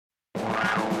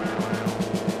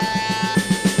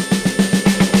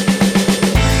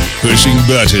pushing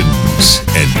buttons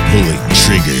and pulling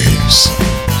triggers.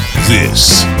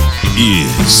 This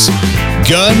is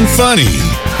Gun Funny.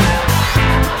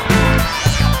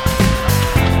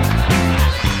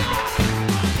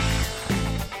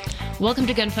 Welcome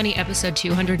to Gun Funny episode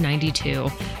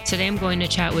 292. Today I'm going to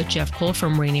chat with Jeff Cole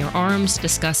from Rainier Arms,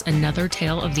 discuss another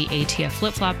tale of the ATF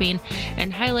flip-flopping,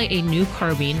 and highlight a new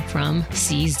carbine from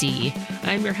CZ.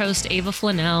 I'm your host, Ava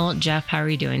Flanell. Jeff, how are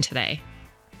you doing today?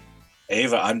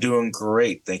 Ava, I'm doing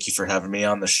great. Thank you for having me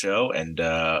on the show, and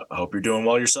I hope you're doing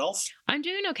well yourself. I'm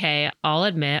doing okay. I'll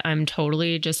admit I'm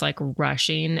totally just like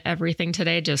rushing everything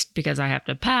today just because I have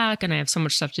to pack and I have so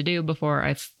much stuff to do before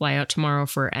I fly out tomorrow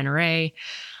for NRA.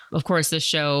 Of course, this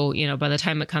show, by the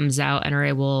time it comes out,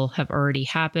 NRA will have already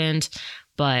happened,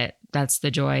 but that's the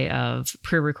joy of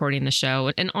pre-recording the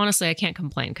show. And honestly, I can't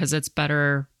complain because it's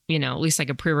better, at least I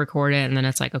could pre-record it and then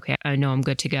it's like, okay, I know I'm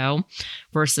good to go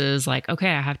versus like,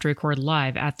 okay, I have to record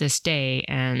live at this day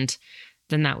and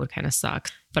then that would kind of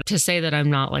suck. But to say that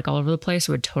I'm not like all over the place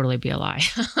would totally be a lie.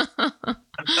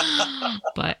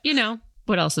 But,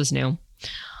 what else is new?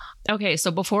 Okay,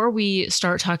 so before we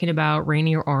start talking about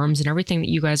Rainier Arms and everything that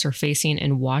you guys are facing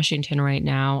in Washington right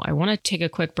now, I want to take a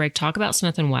quick break, talk about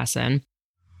Smith & Wesson.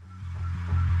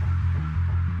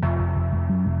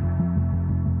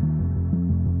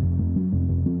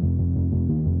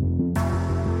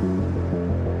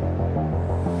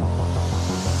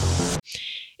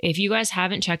 If you guys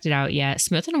haven't checked it out yet,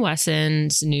 Smith &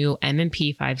 Wesson's new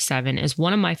M&P 5.7 is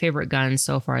one of my favorite guns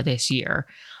so far this year.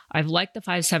 I've liked the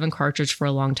 5.7 cartridge for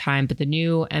a long time, but the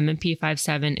new M&P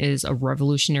 5.7 is a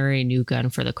revolutionary new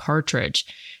gun for the cartridge.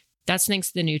 That's thanks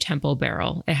to the new Tempo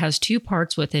barrel. It has two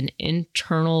parts with an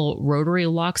internal rotary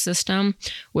lock system,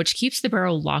 which keeps the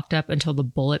barrel locked up until the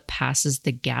bullet passes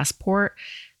the gas port.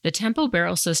 The Tempo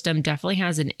barrel system definitely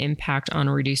has an impact on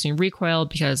reducing recoil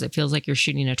because it feels like you're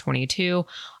shooting a .22.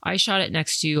 I shot it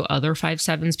next to other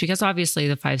 5.7s because obviously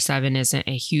the 5.7 isn't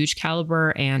a huge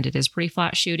caliber and it is pretty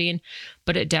flat shooting,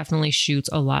 but it definitely shoots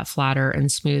a lot flatter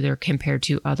and smoother compared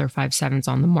to other 5.7s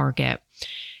on the market.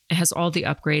 It has all the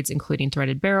upgrades, including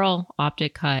threaded barrel,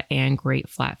 optic cut, and great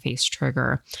flat face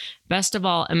trigger. Best of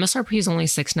all, MSRP is only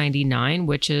 $699,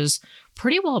 which is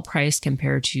pretty well priced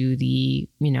compared to the,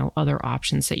 other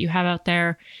options that you have out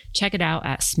there. Check it out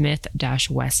at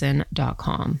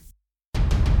smith-wesson.com.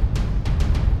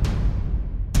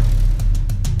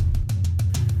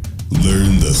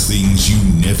 Learn the things you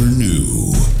never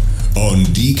knew on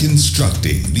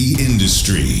Deconstructing the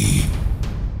Industry.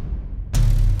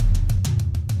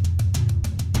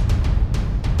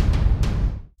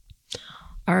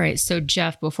 All right, so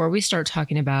Jeff, before we start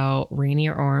talking about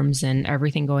Rainier Arms and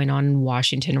everything going on in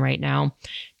Washington right now,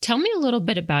 tell me a little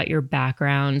bit about your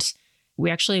background.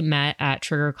 We actually met at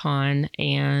TriggerCon,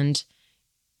 and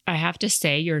I have to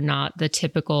say you're not the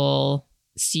typical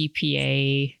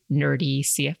CPA nerdy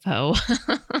CFO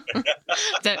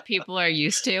that people are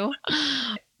used to.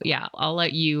 Yeah, I'll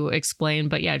let you explain,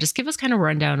 but yeah, just give us kind of a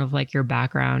rundown of like your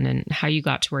background and how you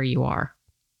got to where you are.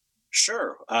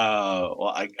 Sure.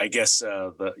 Well, I guess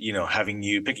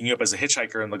picking you up as a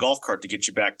hitchhiker in the golf cart to get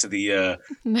you back to the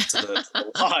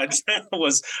lodge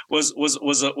was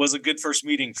a good first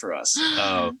meeting for us.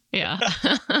 Yeah.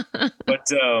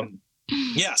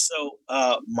 So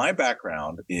my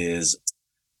background is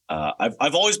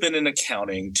I've always been in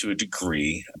accounting to a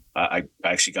degree. I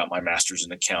actually got my master's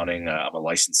in accounting. I'm a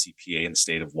licensed CPA in the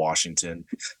state of Washington.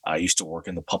 I used to work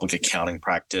in the public accounting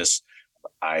practice.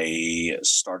 I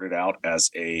started out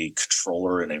as a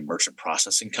controller in a merchant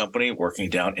processing company working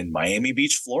down in Miami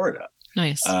Beach, Florida.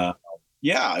 Nice.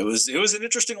 It was an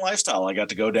interesting lifestyle. I got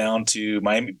to go down to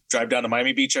drive down to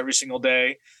Miami Beach every single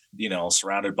day,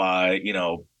 surrounded by,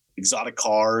 exotic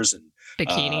cars and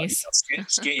bikinis,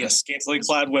 scantily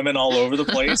clad women all over the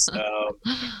place,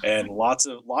 and lots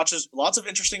of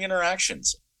interesting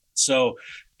interactions. So,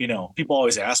 people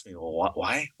always ask me, well,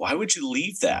 why would you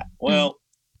leave that? Well,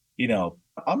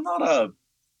 I'm not a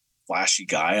flashy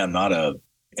guy. I'm not a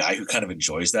guy who kind of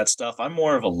enjoys that stuff. I'm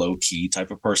more of a low key type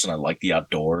of person. I like the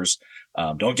outdoors.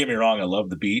 Don't get me wrong. I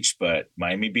love the beach, but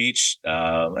Miami Beach,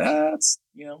 it's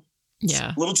a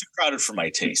little too crowded for my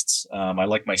tastes. I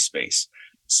like my space.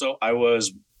 So I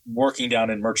was working down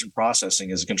in merchant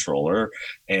processing as a controller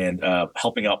and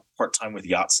helping out part-time with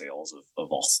yacht sales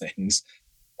of all things.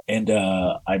 And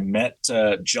I met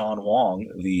John Wong,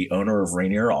 the owner of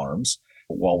Rainier Arms,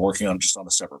 while working on a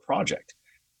separate project.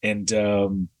 And, at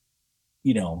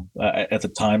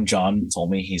the time, John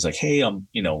told me, he's like, hey,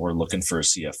 we're looking for a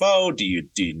CFO. Do you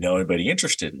know anybody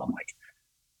interested? And I'm like,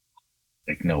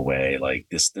 no way. Like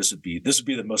this would be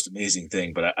the most amazing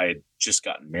thing. But I had just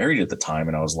gotten married at the time.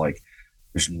 And I was like,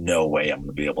 there's no way I'm going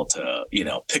to be able to,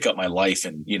 pick up my life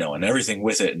and, and everything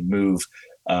with it and move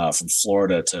from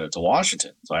Florida to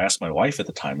Washington. So I asked my wife at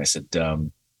the time, I said,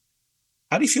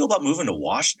 how do you feel about moving to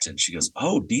Washington? She goes,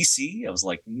 oh, DC? I was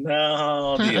like,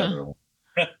 no, the other one.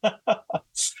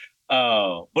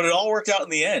 But it all worked out in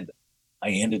the end. I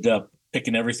ended up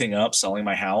picking everything up, selling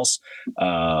my house,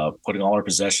 putting all our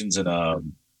possessions in a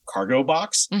cargo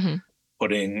box,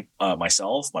 putting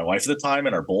myself, my wife at the time,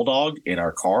 and our bulldog in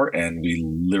our car. And we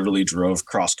literally drove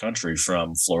cross country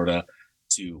from Florida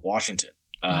to Washington.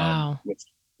 Wow.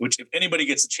 Which if anybody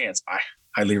gets a chance, I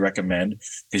highly recommend,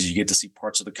 because you get to see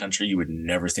parts of the country you would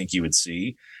never think you would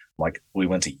see. Like we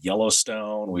went to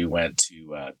Yellowstone, we went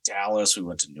to Dallas, we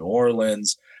went to New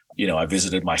Orleans. I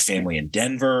visited my family in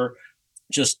Denver,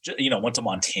 went to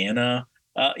Montana,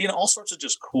 all sorts of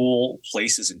just cool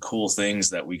places and cool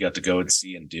things that we got to go and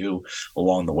see and do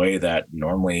along the way that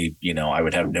normally, I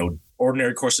would have no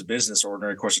ordinary course of business,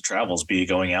 ordinary course of travels be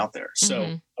going out there. So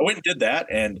I went and did that.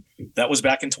 And that was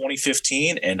back in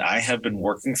 2015. And I have been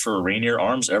working for Rainier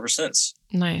Arms ever since.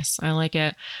 Nice. I like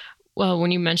it. Well, when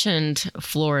you mentioned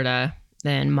Florida,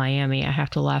 then Miami, I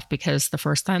have to laugh because the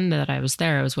first time that I was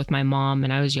there, I was with my mom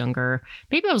and I was younger.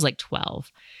 Maybe I was like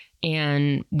 12.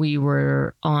 And we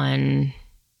were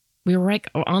like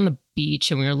on the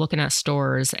beach and we were looking at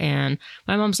stores, and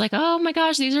my mom's like, oh my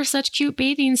gosh, these are such cute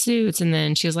bathing suits. And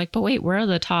then she was like, but wait, where are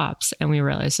the tops? And we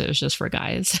realized it was just for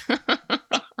guys. The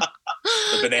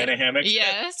banana hammock.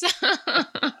 Yes.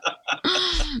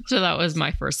 So that was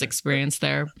my first experience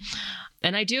there.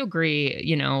 And I do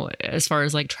agree, as far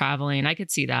as like traveling, I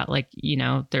could see that, like,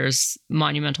 there's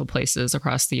monumental places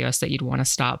across the US that you'd want to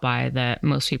stop by that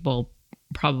most people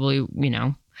probably,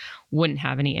 wouldn't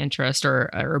have any interest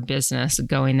or business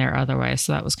going there otherwise.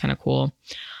 So that was kind of cool.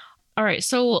 All right.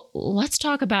 So let's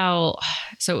talk about,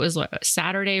 so it was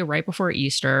Saturday right before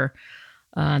Easter.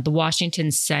 The Washington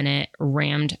Senate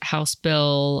rammed House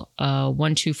Bill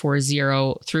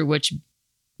 1240 through, which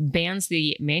bans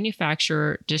the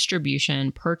manufacture,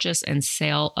 distribution, purchase, and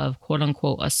sale of quote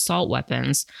unquote assault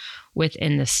weapons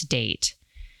within the state.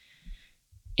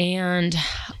 And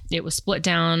it was split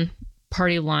down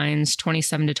party lines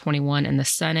 27-21 in the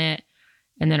Senate.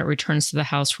 And then it returns to the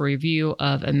House for review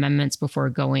of amendments before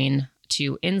going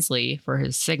to Inslee for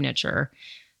his signature.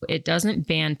 It doesn't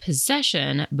ban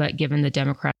possession, but given the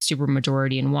Democrat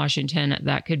supermajority in Washington,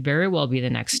 that could very well be the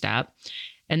next step.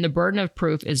 And the burden of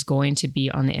proof is going to be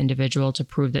on the individual to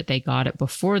prove that they got it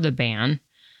before the ban.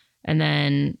 And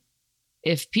then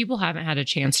if people haven't had a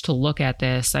chance to look at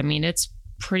this, I mean, it's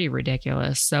pretty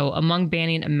ridiculous. So among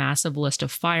banning a massive list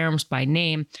of firearms by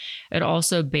name, it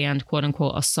also banned quote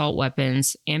unquote assault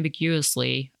weapons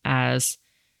ambiguously as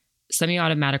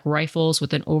semi-automatic rifles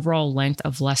with an overall length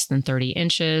of less than 30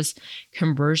 inches,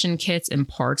 conversion kits and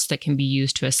parts that can be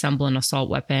used to assemble an assault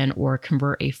weapon or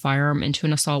convert a firearm into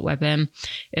an assault weapon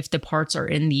if the parts are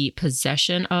in the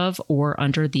possession of or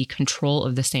under the control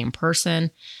of the same person,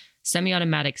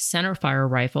 semi-automatic centerfire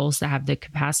rifles that have the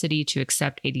capacity to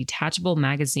accept a detachable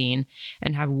magazine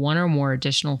and have one or more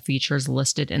additional features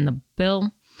listed in the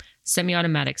bill,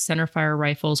 semi-automatic centerfire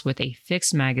rifles with a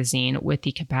fixed magazine with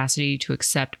the capacity to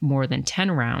accept more than 10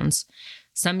 rounds,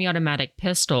 semi-automatic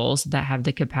pistols that have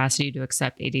the capacity to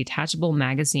accept a detachable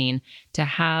magazine to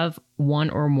have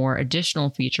one or more additional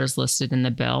features listed in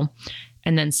the bill,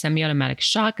 and then semi-automatic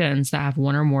shotguns that have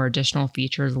one or more additional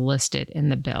features listed in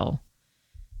the bill.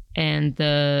 And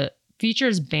the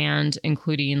features banned,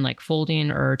 including like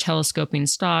folding or telescoping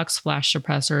stocks, flash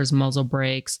suppressors, muzzle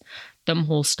brakes,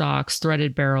 thumbhole stocks,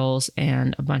 threaded barrels,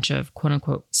 and a bunch of quote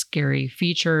unquote scary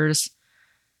features.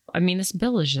 I mean, this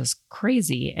bill is just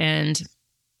crazy. And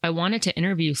I wanted to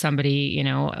interview somebody,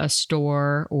 a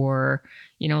store or,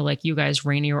 like you guys,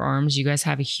 Rainier Arms, you guys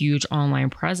have a huge online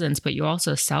presence, but you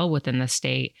also sell within the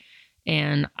state.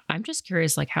 And I'm just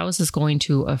curious, like, how is this going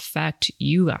to affect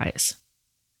you guys?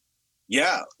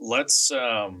 Yeah, let's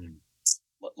talk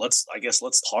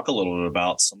a little bit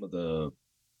about some of the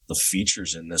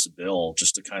features in this bill,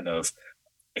 just to kind of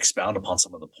expound upon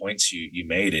some of the points you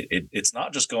made. It's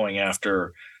not just going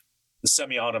after the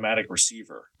semi-automatic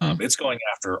receiver. It's going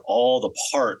after all the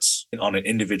parts on an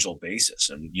individual basis.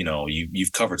 And,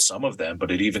 you've covered some of them, but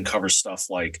it even covers stuff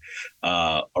like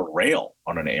a rail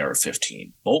on an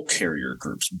AR-15, bolt carrier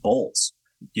groups, bolts,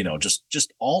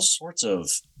 just all sorts of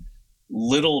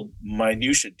little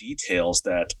minutia details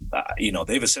that,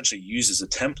 they've essentially used as a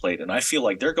template. And I feel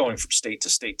like they're going from state to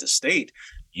state to state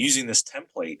using this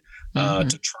template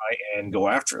to try and go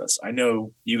after us. I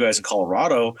know you guys in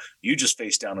Colorado, you just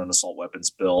faced down an assault weapons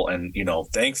bill, and,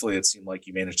 thankfully it seemed like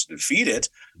you managed to defeat it,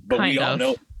 but we all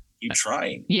know keep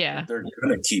trying. Yeah. They're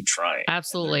going to keep trying.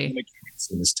 Absolutely. They're going to keep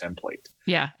using this template.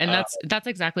 Yeah. And that's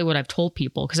exactly what I've told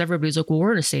people, because everybody's like, well,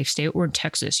 we're in a safe state. We're in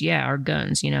Texas. Yeah. Our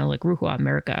guns, like Rujo,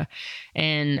 America.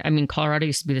 And I mean, Colorado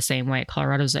used to be the same way.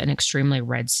 Colorado's an extremely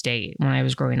red state when I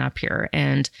was growing up here.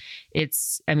 And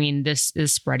this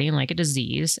is spreading like a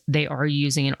disease. They are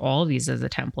using all of these as a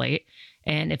template.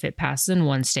 And if it passes in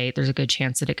one state, there's a good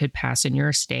chance that it could pass in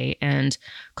your state. And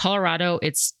Colorado,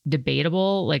 it's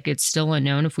debatable. Like, it's still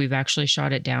unknown if we've actually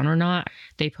shot it down or not.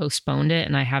 They postponed it,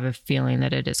 and I have a feeling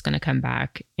that it is going to come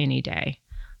back any day,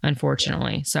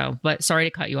 unfortunately. Yeah. So, but sorry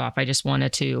to cut you off. I just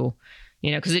wanted to,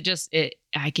 because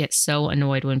I get so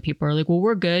annoyed when people are like, well,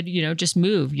 we're good, just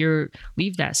move.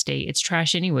 Leave that state. It's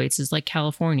trash anyway. It's like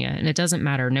California, and it doesn't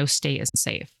matter. No state is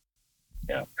safe.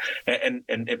 Yeah. And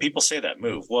people say that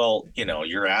move. Well,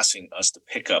 you're asking us to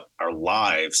pick up our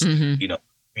lives,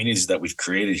 communities that we've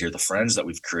created here, the friends that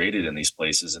we've created in these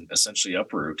places, and essentially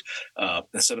uproot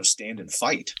instead of stand and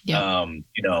fight. Yeah.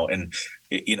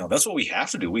 That's what we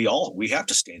have to do. We have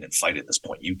to stand and fight at this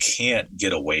point. You can't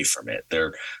get away from it.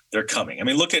 They're coming. I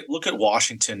mean, look at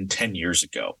Washington 10 years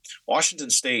ago.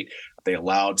 Washington State, they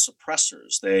allowed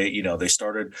suppressors. They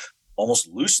started almost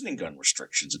loosening gun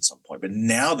restrictions at some point, but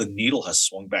now the needle has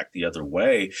swung back the other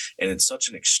way, and in such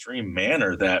an extreme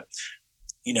manner that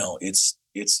it's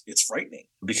frightening,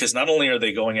 because not only are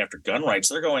they going after gun rights,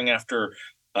 they're going after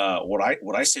what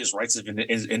I say is rights of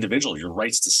individual, your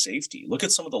rights to safety. Look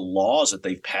at some of the laws that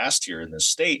they've passed here in this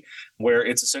state, where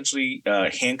it's essentially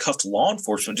handcuffed law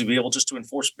enforcement to be able just to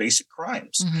enforce basic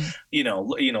crimes.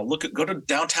 Mm-hmm. Go to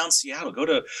downtown Seattle, go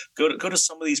to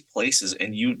some of these places,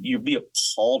 and you'd be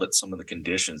appalled at some of the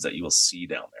conditions that you will see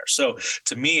down there. So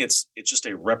to me, it's just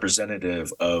a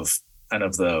representative of kind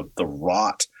of the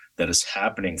rot that is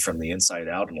happening from the inside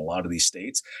out in a lot of these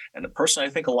states. And personally,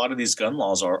 I think a lot of these gun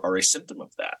laws are a symptom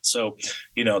of that. So,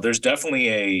 there's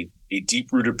definitely a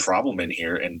deep-rooted problem in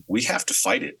here, and we have to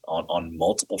fight it on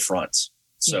multiple fronts.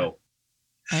 So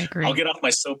yeah, I agree. I'll get off my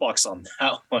soapbox on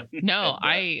that one. No,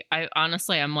 I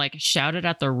honestly, I'm like, shout it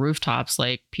at the rooftops.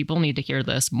 Like, people need to hear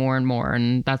this more and more.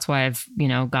 And that's why I've,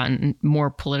 gotten more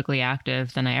politically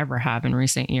active than I ever have in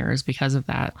recent years because of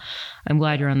that. I'm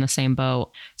glad you're on the same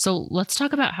boat. So let's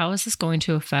talk about, how is this going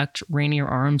to affect Rainier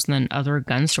Arms and then other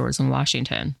gun stores in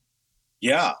Washington?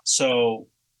 Yeah. So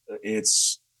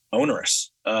it's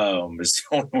onerous, is the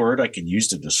only word I can use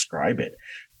to describe it.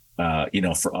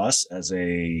 For us as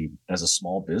a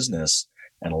small business,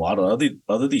 and a lot of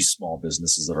other these small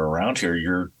businesses that are around here,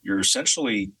 you're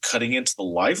essentially cutting into the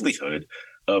livelihood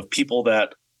of people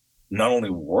that not only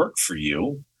work for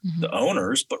you, mm-hmm. the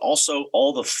owners, but also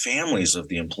all the families of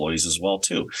the employees as well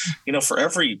too. For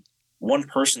every one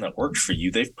person that works for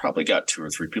you, they've probably got 2 or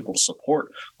 3 people to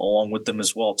support along with them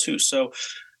as well too. So,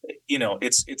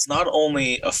 it's not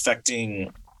only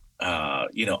affecting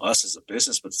us as a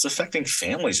business, but it's affecting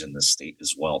families in this state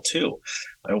as well too.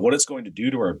 And what it's going to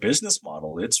do to our business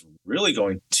model, it's really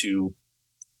going to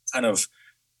kind of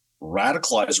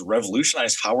radicalize,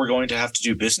 revolutionize how we're going to have to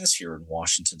do business here in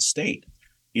Washington State.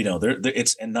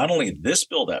 And not only this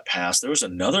bill that passed, there was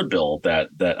another bill that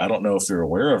I don't know if you're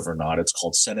aware of or not. It's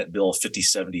called Senate Bill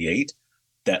 5078.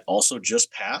 That also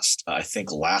just passed, I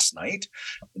think, last night.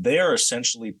 They are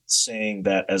essentially saying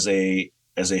that as a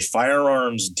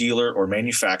firearms dealer or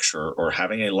manufacturer or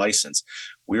having a license,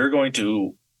 we are going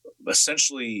to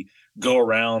essentially go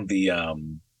around the I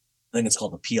think it's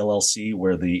called the PLLC,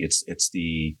 where it's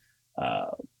the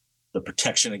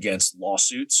protection against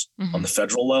lawsuits mm-hmm. on the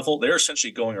federal level. They're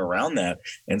essentially going around that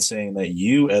and saying that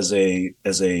you as a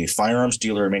firearms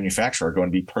dealer or manufacturer are going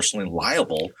to be personally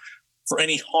liable for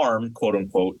any harm, quote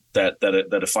unquote, that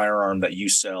a firearm that you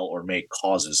sell or make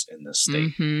causes in this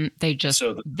state. Mm-hmm.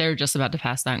 They're just about to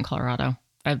pass that in Colorado.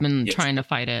 I've been trying to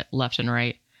fight it left and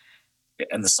right.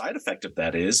 And the side effect of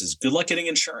that is good luck getting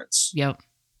insurance. Yep.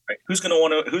 Right? Who's going to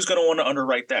want to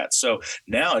underwrite that? So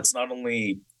now it's not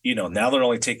only, now they're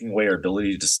only taking away our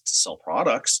ability to sell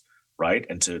products, right?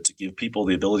 And to give people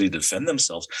the ability to defend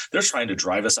themselves. They're trying to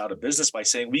drive us out of business by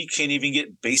saying we can't even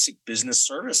get basic business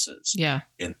services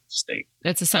in the state.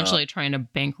 It's essentially trying to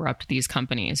bankrupt these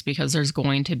companies, because there's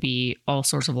going to be all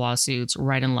sorts of lawsuits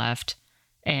right and left.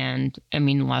 And I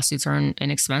mean, lawsuits are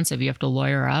inexpensive. You have to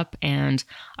lawyer up. And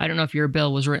I don't know if your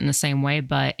bill was written the same way,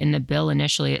 but in the bill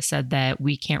initially, it said that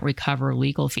we can't recover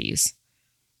legal fees,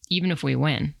 even if we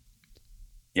win.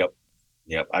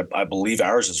 Yep. I believe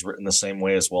ours is written the same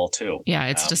way as well, too. Yeah,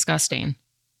 it's disgusting.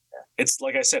 It's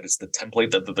like I said, it's the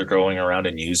template that they're going around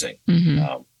and using.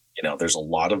 Mm-hmm. There's a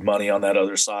lot of money on that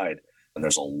other side, and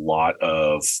there's a lot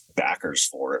of backers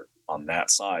for it on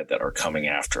that side that are coming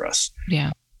after us.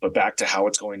 Yeah. But but back to how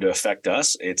it's going to affect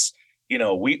us, it's,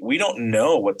 we don't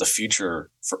know what the future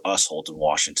for us holds in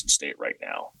Washington State right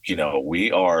now.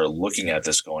 We are looking at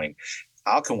this going,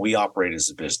 how can we operate as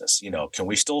a business? Can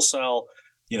we still sell,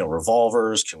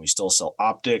 revolvers? Can we still sell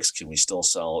optics? Can we still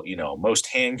sell, most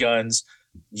handguns?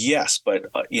 Yes, but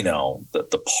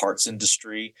the parts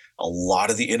industry, a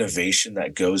lot of the innovation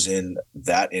that goes in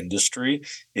that industry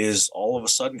is all of a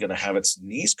sudden going to have its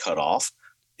knees cut off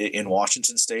in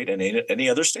Washington State and any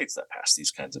other states that pass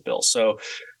these kinds of bills. So,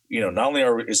 not only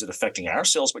is it affecting our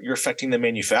sales, but you're affecting the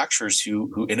manufacturers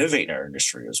who innovate in our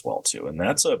industry as well too, and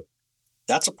that's a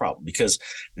problem, because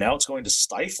now it's going to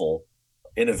stifle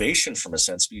innovation from a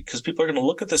sense, because people are going to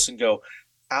look at this and go,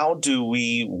 how do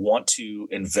we want to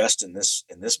invest in this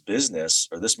business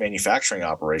or this manufacturing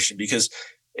operation? Because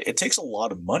it takes a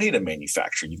lot of money to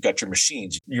manufacture. You've got your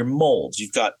machines, your molds,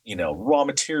 you've got, raw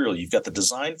material, you've got the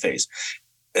design phase.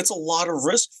 It's a lot of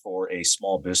risk for a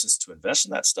small business to invest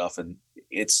in that stuff. And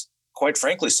it's, quite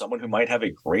frankly, someone who might have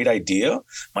a great idea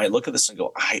might look at this and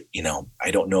go, I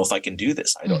don't know if I can do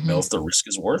this. I don't know if the risk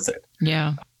is worth it.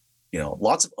 Yeah.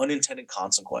 Lots of unintended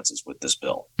consequences with this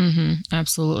bill.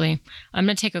 Absolutely. I'm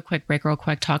going to take a quick break real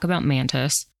quick, talk about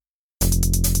Mantis.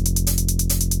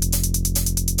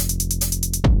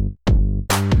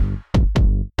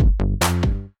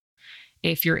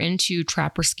 If you're into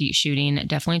trap or skeet shooting,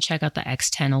 definitely check out the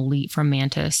X10 Elite from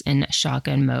Mantis in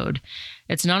shotgun mode.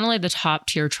 It's not only the top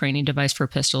tier training device for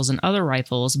pistols and other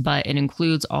rifles, but it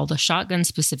includes all the shotgun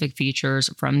specific features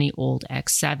from the old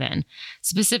X7.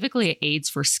 Specifically, it aids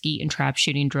for skeet and trap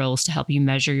shooting drills to help you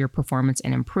measure your performance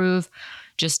and improve.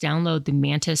 Just download the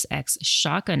Mantis X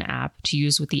shotgun app to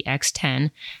use with the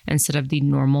X10 instead of the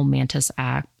normal Mantis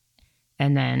app,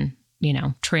 and then,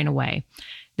 train away.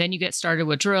 Then you get started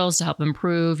with drills to help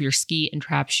improve your skeet and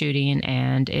trap shooting,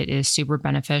 and it is super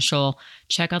beneficial.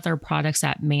 Check out their products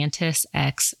at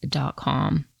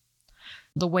mantisx.com.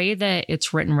 The way that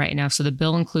it's written right now, so the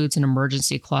bill includes an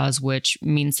emergency clause, which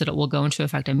means that it will go into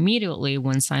effect immediately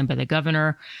when signed by the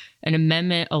governor. An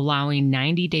amendment allowing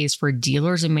 90 days for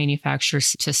dealers and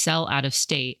manufacturers to sell out of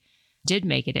state did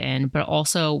make it in, but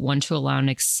also one to allow an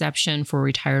exception for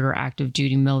retired or active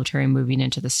duty military moving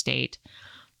into the state.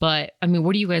 But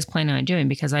what are you guys planning on doing?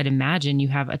 Because I'd imagine you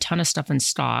have a ton of stuff in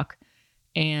stock,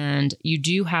 and you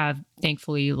do have,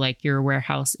 thankfully, like your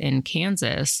warehouse in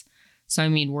Kansas. So,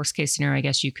 worst case scenario, I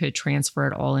guess you could transfer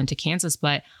it all into Kansas.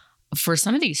 But for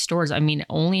some of these stores,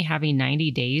 only having 90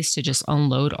 days to just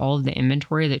unload all of the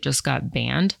inventory that just got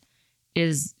banned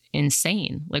is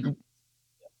insane. Like,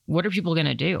 what are people going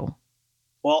to do?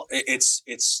 Well, it's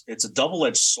a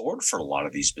double-edged sword for a lot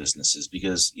of these businesses,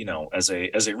 because, as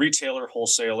a retailer,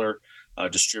 wholesaler,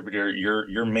 distributor,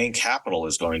 your main capital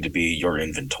is going to be your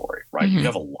inventory, right? You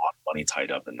have a lot of money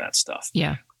tied up in that stuff.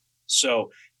 Yeah.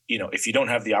 So, if you don't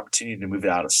have the opportunity to move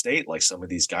it out of state, like some of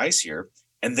these guys here,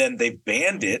 and then they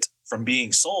banned it from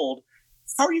being sold,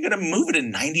 how are you going to move it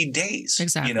in 90 days?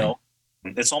 Exactly.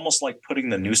 It's almost like putting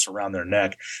the noose around their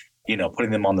neck,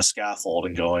 putting them on the scaffold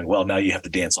and going, well, now you have to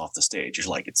dance off the stage. You're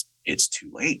like, it's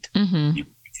too late. You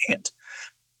can't.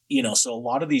 So a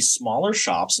lot of these smaller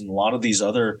shops and a lot of these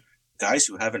other guys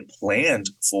who haven't planned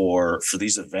for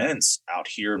these events out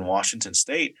here in Washington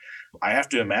State, I have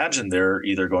to imagine they're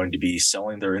either going to be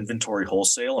selling their inventory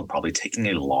wholesale and probably taking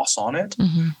a loss on it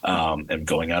and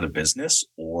going out of business,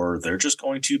 or they're just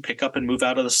going to pick up and move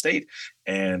out of the state.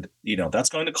 And, that's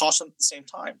going to cost them at the same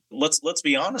time. Let's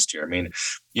be honest here.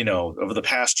 Over the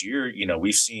past year,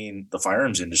 we've seen the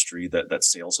firearms industry that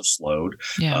sales have slowed,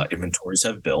 inventories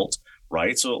have built.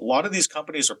 Right. So a lot of these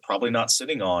companies are probably not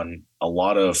sitting on a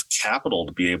lot of capital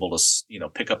to be able to,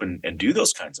 pick up and do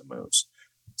those kinds of moves.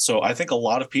 So I think a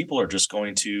lot of people are just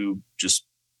going to just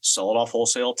sell it off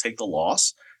wholesale, take the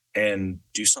loss, and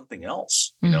do something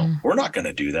else. We're not going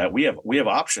to do that. We have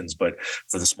options, but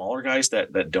for the smaller guys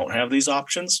that don't have these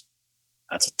options,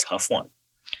 that's a tough one.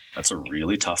 That's a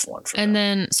really tough one for them. And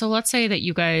then, so let's say that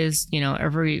you guys,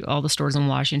 all the stores in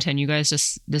Washington, you guys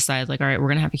just decide like, all right, we're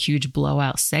going to have a huge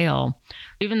blowout sale.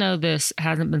 Even though this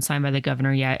hasn't been signed by the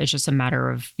governor yet, it's just a matter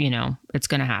of, it's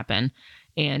going to happen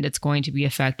and it's going to be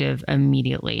effective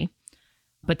immediately.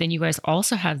 But then you guys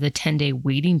also have the 10-day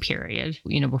waiting period,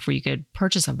 before you could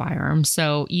purchase a firearm.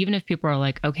 So even if people are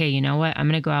like, okay, you know what, I'm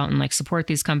going to go out and like support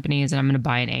these companies and I'm going to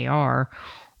buy an AR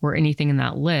or anything in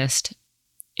that list,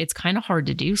 it's kind of hard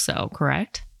to do so,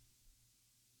 correct?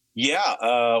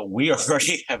 Yeah, we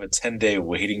already have a 10-day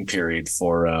waiting period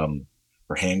for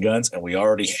handguns, and we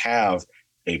already have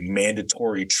a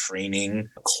mandatory training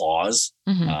clause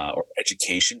or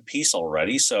education piece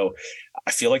already. So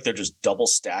I feel like they're just double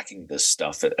stacking this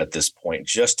stuff at this point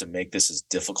just to make this as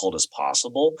difficult as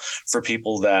possible for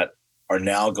people that are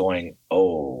now going,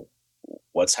 oh,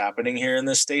 what's happening here in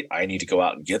this state? I need to go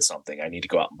out and get something. I need to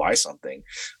go out and buy something,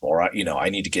 or, I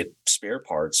need to get spare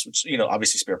parts, which,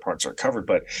 obviously spare parts aren't covered,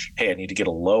 but hey, I need to get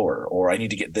a lower, or I need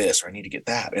to get this, or I need to get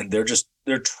that. And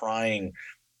they're trying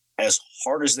as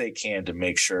hard as they can to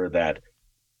make sure that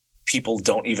people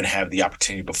don't even have the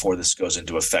opportunity before this goes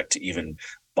into effect to even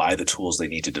buy the tools they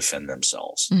need to defend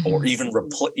themselves, or even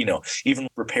even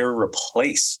repair or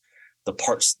replace the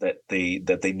parts that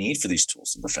they need for these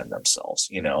tools to defend themselves.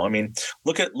 I mean,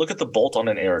 look at the bolt on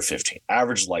an AR-15,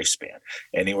 average lifespan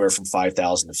anywhere from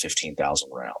 5,000 to 15,000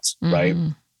 rounds, right?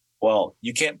 Well,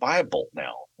 you can't buy a bolt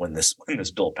now when this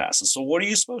bill passes. So what are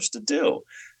you supposed to do?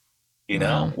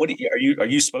 What are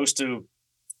you supposed to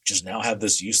just now have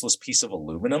this useless piece of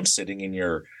aluminum sitting in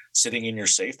your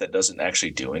safe that doesn't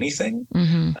actually do anything?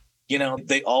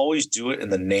 They always do it in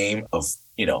the name of,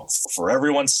 for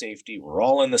everyone's safety. We're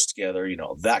all in this together,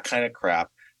 that kind of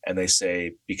crap. And they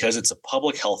say, because it's a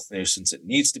public health nuisance, it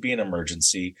needs to be an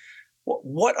emergency.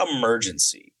 What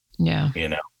emergency? Yeah.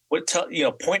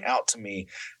 Point out to me,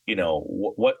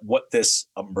 what this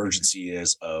emergency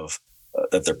is of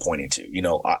that they're pointing to.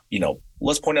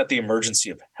 Let's point out the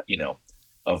emergency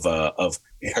of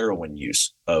heroin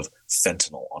use, of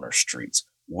fentanyl on our streets.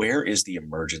 Where is the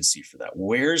emergency for that?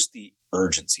 Where's the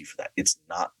urgency for that? It's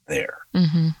not there,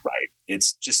 right?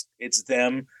 It's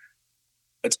them.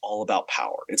 It's all about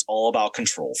power. It's all about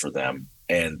control for them.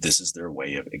 And this is their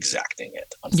way of exacting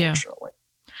it, unfortunately.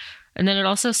 Yeah. And then it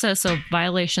also says, so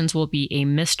violations will be a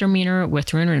misdemeanor with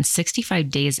 365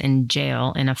 days in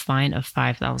jail and a fine of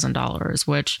 $5,000,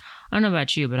 which I don't know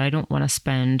about you, but I don't want to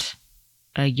spend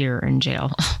a year in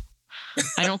jail.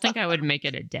 I don't think I would make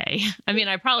it a day. I mean,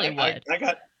 I probably would.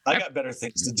 I got better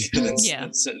things to do than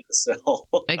sit in a cell.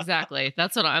 Exactly.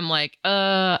 That's what I'm like.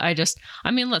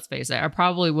 Let's face it. I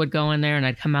probably would go in there and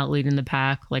I'd come out leading the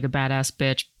pack like a badass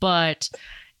bitch, but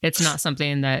it's not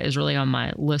something that is really on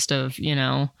my list of,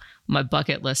 my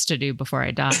bucket list to do before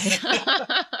I die.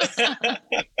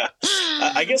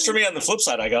 I guess for me, on the flip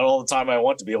side, I got all the time I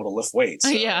want to be able to lift weights.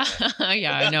 So. Yeah.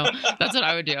 Yeah, I know. That's what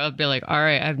I would do. I'd be like, all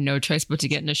right, I have no choice but to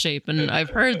get into shape. And I've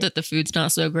heard that the food's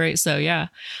not so great. So yeah,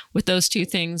 with those two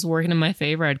things working in my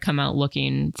favor, I'd come out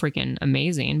looking freaking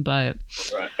amazing. But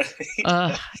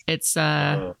it's,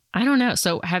 I don't know.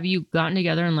 So have you gotten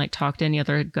together and like talked to any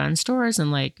other gun stores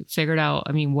and like figured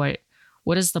out,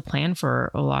 what is the plan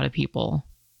for a lot of people?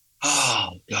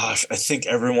 Oh gosh, I think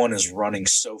everyone is running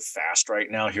so fast right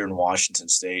now here in Washington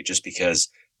State, just because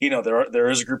there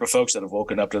is a group of folks that have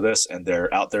woken up to this and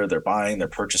they're out there, they're buying, they're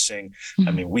purchasing. Mm-hmm.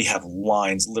 I mean, we have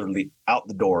lines literally out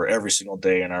the door every single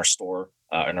day in our store,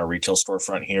 in our retail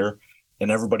storefront here, and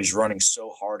everybody's running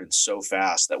so hard and so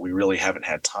fast that we really haven't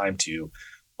had time to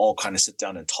all kind of sit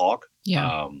down and talk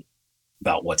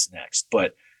about what's next.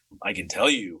 But I can tell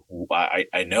you,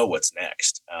 I know what's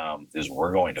next is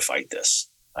we're going to fight this.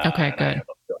 Okay, good. A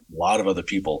lot of other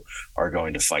people are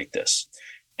going to fight this.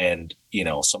 And,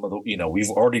 some of the, we've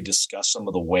already discussed some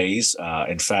of the ways.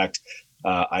 In fact,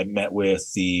 I met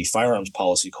with the Firearms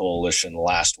Policy Coalition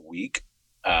last week,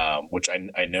 which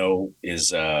I know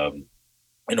is an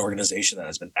organization that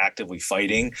has been actively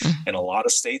fighting in a lot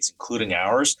of states, including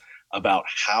ours, about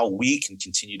how we can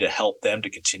continue to help them to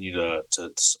continue to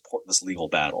support this legal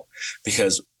battle,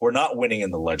 because we're not winning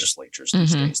in the legislatures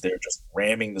these days. They're just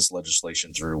ramming this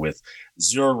legislation through with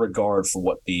zero regard for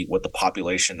what the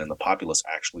population and the populace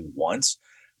actually wants.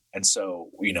 And so,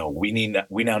 we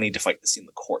now need to fight this in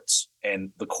the courts,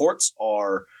 and the courts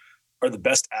are the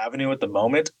best avenue at the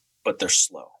moment, but they're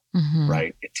slow.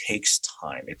 Right. It takes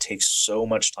time. It takes so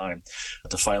much time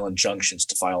to file injunctions,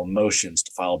 to file motions,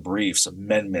 to file briefs,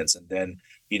 amendments, and then,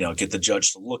 get the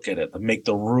judge to look at it, to make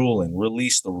the ruling,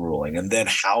 release the ruling. And then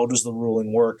how does the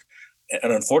ruling work?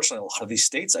 And unfortunately, a lot of these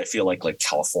states, I feel like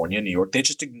California, New York, they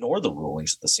just ignore the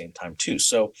rulings at the same time, too.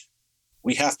 So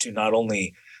we have to not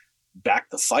only back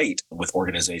the fight with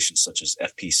organizations such as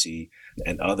FPC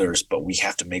and others, but we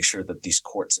have to make sure that these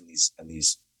courts and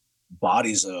these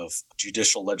bodies of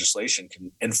judicial legislation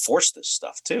can enforce this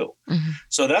stuff too.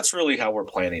 So that's really how we're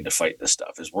planning to fight this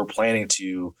stuff, is we're planning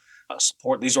to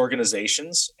support these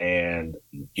organizations, and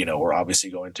we're obviously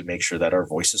going to make sure that our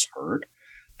voice is heard,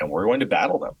 and we're going to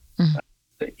battle them.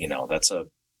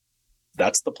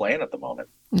 that's the plan at the moment.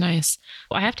 Nice.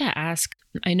 Well, I have to ask,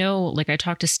 I know, like I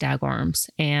talked to Stag Arms,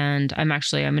 and I'm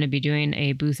going to be doing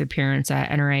a booth appearance at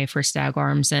NRA for Stag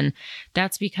Arms. And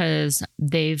that's because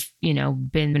they've,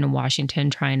 been in Washington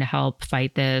trying to help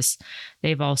fight this.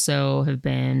 They've also have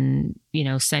been,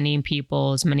 sending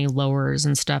people as many lowers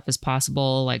and stuff as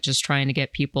possible, like just trying to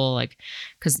get people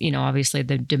because, obviously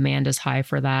the demand is high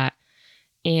for that.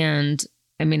 And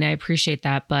I mean, I appreciate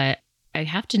that, but I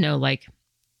have to know,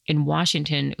 in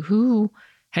Washington, who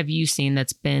have you seen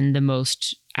that's been the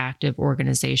most active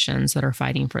organizations that are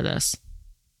fighting for this?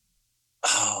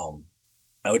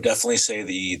 I would definitely say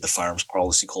the Firearms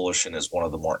Policy Coalition is one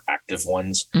of the more active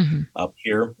ones up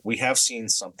here. We have seen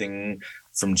something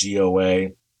from GOA.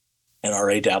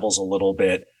 NRA dabbles a little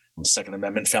bit. The Second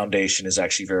Amendment Foundation is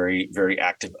actually very, very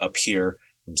active up here.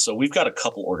 So we've got a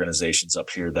couple organizations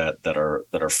up here that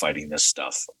are fighting this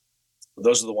stuff.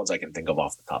 Those are the ones I can think of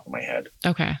off the top of my head.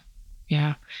 Okay.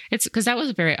 Yeah. It's because that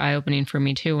was very eye-opening for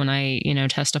me too when I,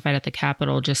 testified at the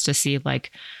Capitol, just to see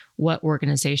what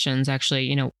organizations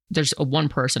actually, there's one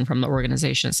person from the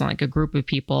organization. It's not like a group of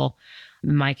people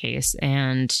in my case.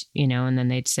 And, and then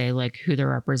they'd say who they're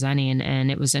representing. And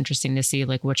it was interesting to see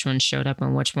which ones showed up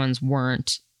and which ones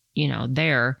weren't,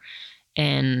 there.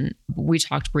 And we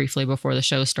talked briefly before the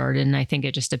show started, and I think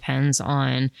it just depends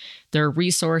on their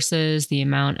resources, the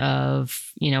amount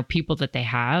of, people that they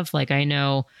have. I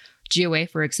know GOA,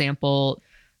 for example,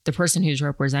 the person who's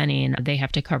representing, they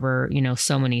have to cover,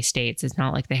 so many states. It's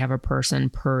not like they have a person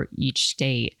per each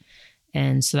state.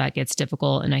 And so that gets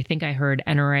difficult. And I think I heard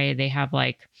NRA, they have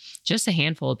just a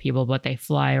handful of people, but they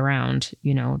fly around,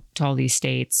 to all these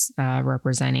states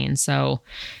representing. So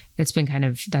it's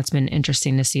been that's been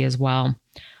interesting to see as well.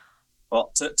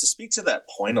 Well, to speak to that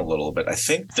point a little bit, I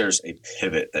think there's a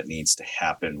pivot that needs to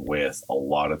happen with a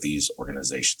lot of these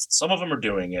organizations. Some of them are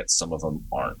doing it, some of them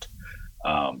aren't.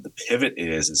 The pivot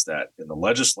is that in the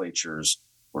legislatures,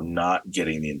 we're not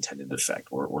getting the intended effect.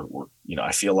 We're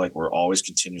I feel like we're always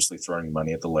continuously throwing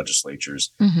money at the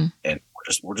legislatures, and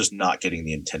we're just not getting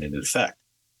the intended effect.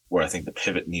 Where I think the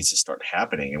pivot needs to start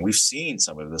happening, and we've seen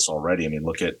some of this already. I mean,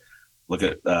 look at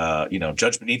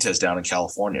Judge Benitez down in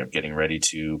California getting ready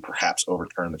to perhaps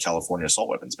overturn the California assault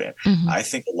weapons ban. I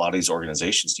think a lot of these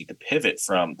organizations need to pivot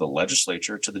from the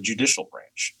legislature to the judicial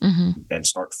branch and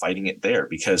start fighting it there,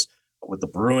 because with the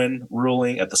Bruen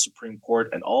ruling at the Supreme Court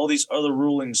and all these other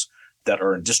rulings that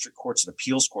are in district courts and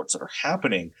appeals courts that are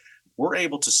happening, we're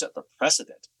able to set the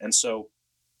precedent. And so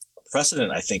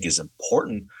precedent, I think, is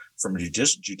important from a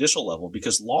judicial level,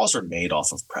 because laws are made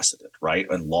off of precedent, right?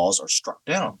 And laws are struck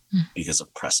down because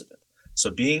of precedent.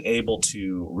 So being able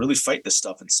to really fight this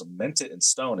stuff and cement it in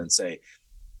stone and say,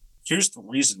 here's the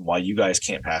reason why you guys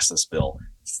can't pass this bill.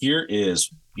 Here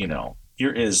is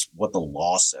what the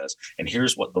law says, and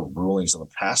here's what the rulings in the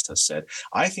past have said.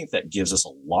 I think that gives us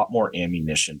a lot more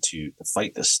ammunition to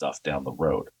fight this stuff down the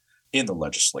road in the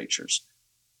legislatures.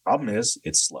 Problem is,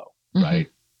 it's slow, right?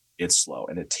 It's slow,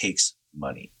 and it takes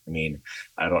money. I mean,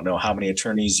 I don't know how many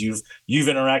attorneys you've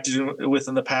interacted with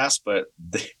in the past, but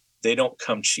they don't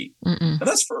come cheap. And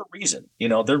that's for a reason.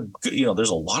 They're there's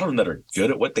a lot of them that are good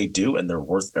at what they do, and they're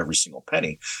worth every single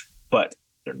penny, but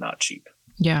they're not cheap.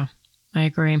 Yeah, I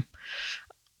agree.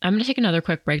 I'm going to take another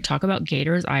quick break, talk about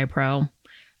Gator's Eye Pro.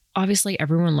 Obviously,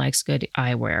 everyone likes good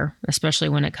eyewear, especially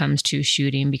when it comes to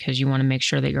shooting, because you want to make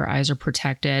sure that your eyes are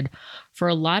protected. For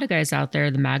a lot of guys out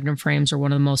there, the Magnum frames are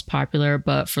one of the most popular,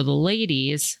 but for the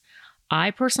ladies,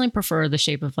 I personally prefer the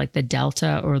shape of the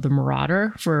Delta or the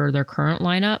Marauder for their current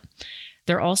lineup.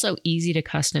 They're also easy to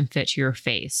custom fit to your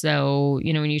face. So,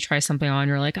 when you try something on,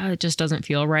 you're like, it just doesn't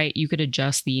feel right. You could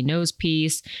adjust the nose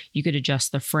piece. You could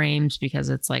adjust the frames because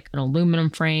it's an aluminum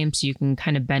frame. So you can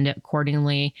kind of bend it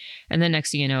accordingly. And then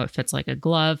next thing you know, it fits like a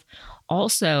glove.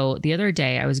 Also, the other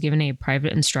day, I was given a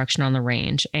private instruction on the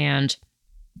range. And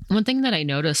one thing that I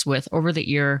noticed with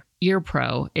over-the-ear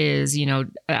Pro is,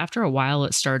 after a while,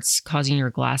 it starts causing your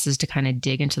glasses to kind of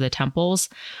dig into the temples.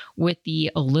 With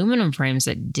the aluminum frames,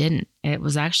 it didn't. It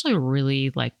was actually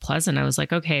really pleasant. I was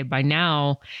like, okay, by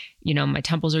now, my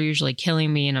temples are usually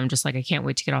killing me, and I'm just I can't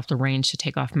wait to get off the range to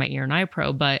take off my Ear and Eye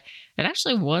Pro, but it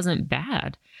actually wasn't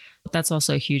bad. That's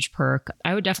also a huge perk.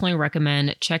 I would definitely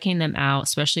recommend checking them out,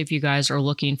 especially if you guys are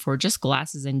looking for just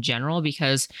glasses in general,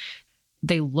 because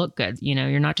they look good.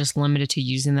 You're not just limited to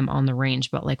using them on the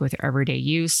range, but with everyday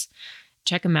use.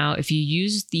 Check them out. If you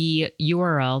use the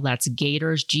URL, that's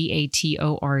Gators,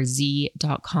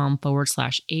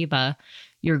 GATORZ.com/Ava,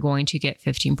 you're going to get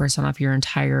 15% off your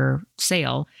entire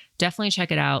sale. Definitely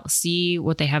check it out. See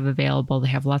what they have available. They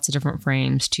have lots of different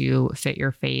frames to fit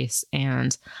your face,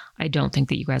 and I don't think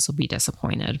that you guys will be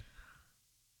disappointed.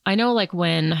 I know like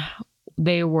when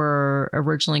they were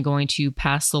originally going to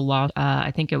pass the law,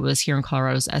 I think it was here in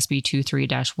Colorado's SB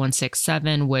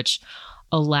 23-167, which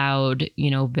allowed,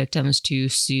 victims to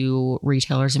sue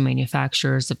retailers and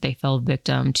manufacturers if they fell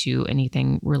victim to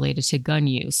anything related to gun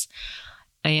use.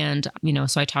 And,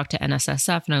 so I talked to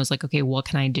NSSF and I was like, okay, what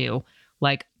can I do?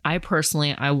 Like, I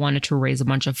wanted to raise a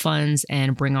bunch of funds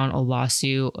and bring on a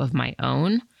lawsuit of my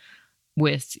own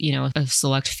with, a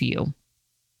select few.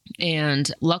 And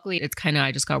luckily, it's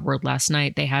I just got word last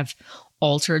night, they have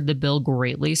altered the bill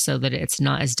greatly so that it's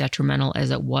not as detrimental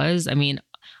as it was. I mean,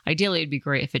 ideally, it'd be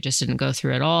great if it just didn't go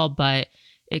through at all, but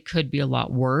it could be a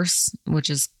lot worse,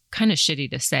 which is kind of shitty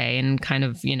to say. And kind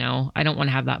of, I don't want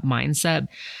to have that mindset.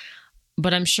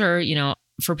 But I'm sure,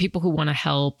 for people who want to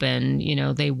help and,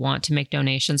 they want to make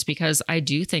donations, because I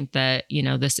do think that,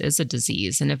 this is a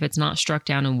disease. And if it's not struck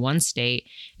down in one state,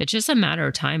 it's just a matter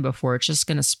of time before it's just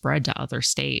going to spread to other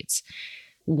states.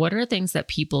 What are things that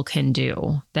people can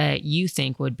do that you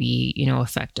think would be,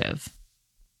 effective?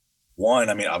 One,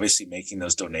 I mean, obviously making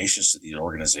those donations to these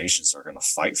organizations that are going to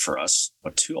fight for us,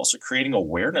 but two, also creating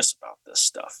awareness about this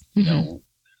stuff. Mm-hmm.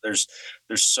 There's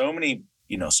so many,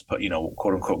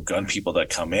 quote unquote gun people that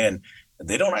come in, and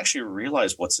they don't actually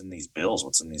realize what's in these bills,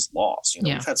 what's in these laws.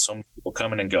 We've had so many people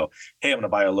come in and go, hey, I'm going to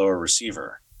buy a lower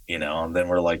receiver, and then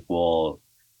we're like, well,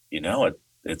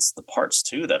 it's the parts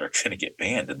too that are going to get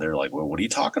banned. And they're like, well, what are you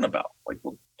talking about? Like,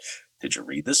 well, did you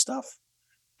read this stuff?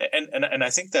 And I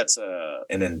think that's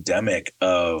an endemic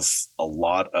of a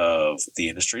lot of the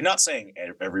industry. Not saying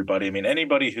everybody. I mean,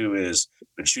 anybody who has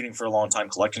been shooting for a long time,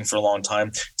 collecting for a long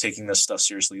time, taking this stuff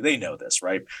seriously, they know this,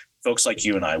 right? Folks like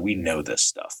you and I, we know this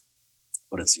stuff.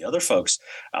 But it's the other folks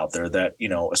out there that,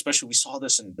 especially we saw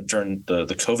this during the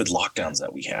COVID lockdowns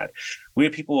that we had. We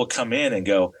had people who would come in and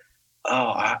go,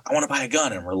 oh, I want to buy a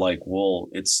gun. And we're like, well,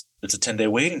 it's a 10-day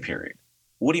waiting period.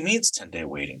 What do you mean it's 10-day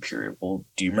waiting period? Well,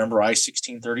 do you remember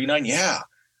I-1639? Yeah.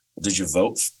 Well, did you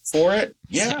vote for it?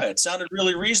 Yeah. It sounded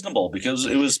really reasonable because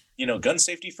it was, gun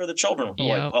safety for the children.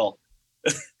 We're like, well,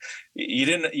 you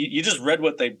didn't, you just read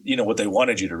what they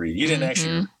wanted you to read. You didn't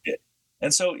actually read it.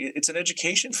 And so it's an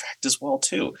education fact as well,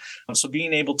 too. So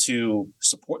being able to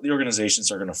support the organizations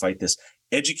that are going to fight this,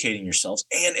 educating yourselves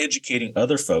and educating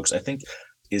other folks, I think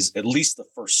is at least the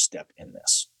first step in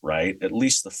this, right? At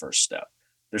least the first step.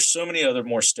 There's so many other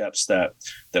more steps that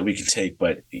we can take,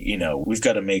 but, we've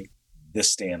got to make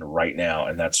this stand right now.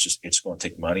 And it's going to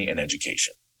take money and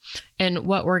education. And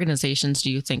what organizations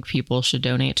do you think people should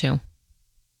donate to?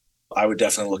 I would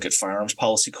definitely look at Firearms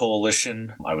Policy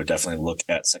Coalition. I would definitely look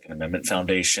at Second Amendment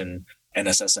Foundation.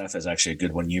 NSSF is actually a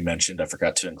good one you mentioned. I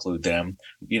forgot to include them.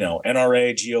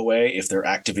 NRA, GOA, if they're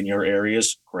active in your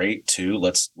areas, great too.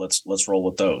 Let's roll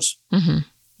with those. Mm-hmm.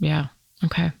 Yeah.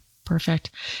 Okay.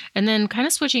 Perfect. And then kind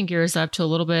of switching gears up to a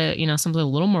little bit, something a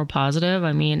little more positive.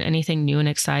 I mean, anything new and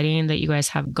exciting that you guys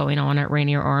have going on at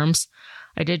Rainier Arms?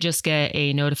 I did just get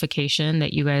a notification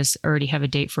that you guys already have a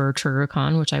date for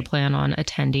TriggerCon, which I plan on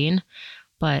attending.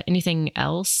 But anything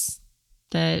else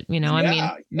that,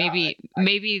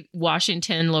 maybe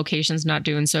Washington location's not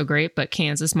doing so great, but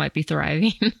Kansas might be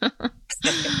thriving.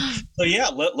 So yeah,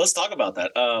 let's talk about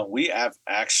that. We have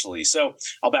actually, so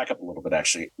I'll back up a little bit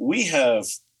actually. We have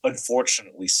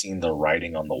unfortunately seen the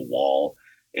writing on the wall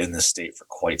in the state for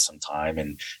quite some time.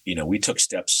 And, we took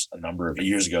steps a number of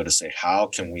years ago to say, how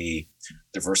can we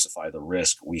diversify the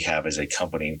risk we have as a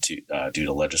company due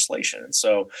to legislation? And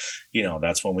so,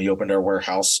 that's when we opened our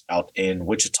warehouse out in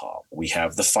Wichita. We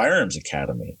have the Firearms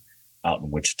Academy out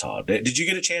in Wichita. Did you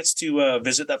get a chance to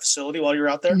visit that facility while you were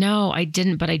out there? No, I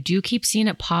didn't, but I do keep seeing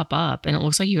it pop up and it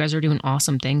looks like you guys are doing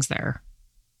awesome things there.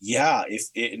 Yeah,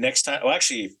 next time, well,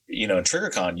 actually, in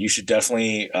TriggerCon, you should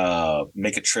definitely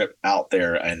make a trip out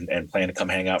there and plan to come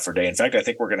hang out for a day. In fact, I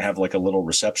think we're going to have like a little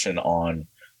reception on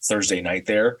Thursday night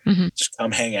there. Mm-hmm. Just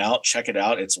come hang out, check it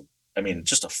out. It's,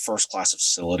 just a first class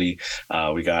facility.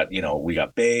 We got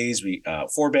bays,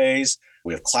 4 bays.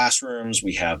 We have classrooms.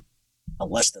 We have a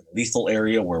less than lethal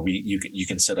area where you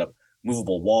can set up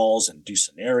movable walls and do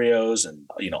scenarios and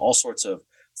all sorts of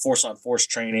force on force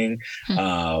training.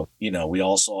 We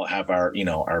also have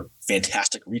our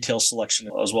fantastic retail selection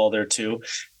as well there too.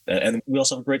 And we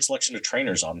also have a great selection of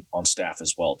trainers on staff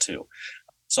as well too.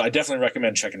 So I definitely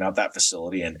recommend checking out that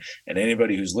facility, and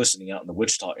anybody who's listening out in the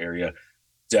Wichita area,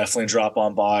 definitely drop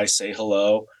on by, say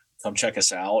hello, come check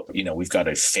us out. We've got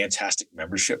a fantastic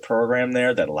membership program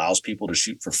there that allows people to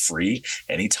shoot for free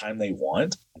anytime they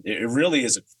want. It really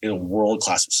is a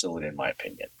world-class facility in my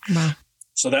opinion. Wow.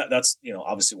 So that's,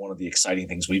 obviously one of the exciting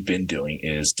things we've been doing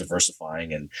is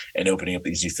diversifying and opening up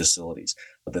these new facilities.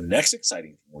 But the next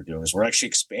exciting thing we're doing is we're actually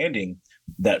expanding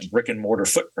that brick and mortar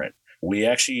footprint. We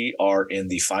actually are in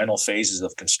the final phases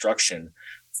of construction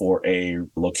for a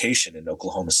location in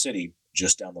Oklahoma City,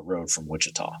 just down the road from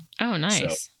Wichita. Oh, nice.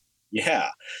 So, yeah.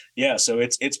 So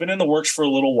it's been in the works for a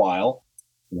little while.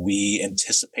 We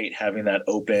anticipate having that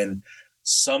open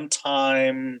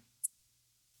sometime,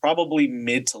 probably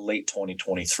mid to late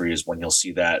 2023 is when you'll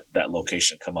see that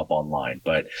location come up online.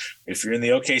 But if you're in the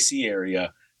OKC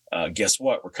area, guess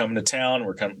what? We're coming to town.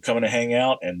 We're coming to hang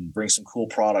out and bring some cool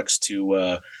products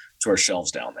to our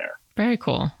shelves down there. Very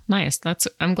cool. Nice.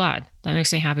 I'm glad. That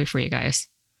makes me happy for you guys.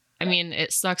 I mean,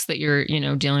 it sucks that you're,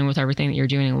 dealing with everything that you're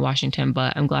doing in Washington,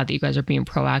 but I'm glad that you guys are being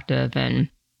proactive and,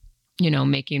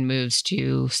 making moves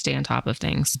to stay on top of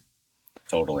things.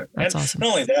 Totally. That's and awesome. Not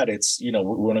only that, it's, we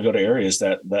want to go to areas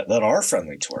that are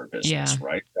friendly to our business,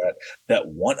 right? That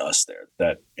want us there,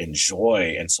 that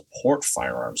enjoy and support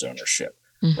firearms ownership,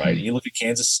 right? You look at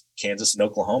Kansas and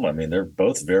Oklahoma. I mean, they're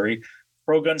both very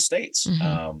pro-gun states.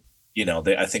 I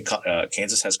think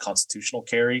Kansas has constitutional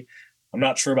carry. I'm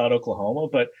not sure about Oklahoma,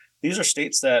 but those are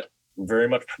states that very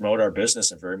much promote our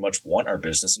business and very much want our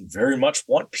business and very much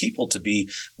want people to be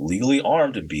legally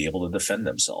armed and be able to defend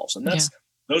themselves. And those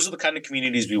are the kind of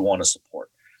communities we want to support.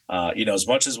 As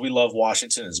much as we love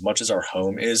Washington, as much as our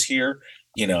home is here,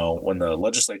 when the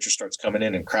legislature starts coming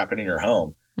in and crapping in your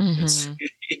home,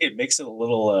 it makes it a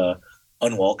little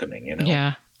unwelcoming,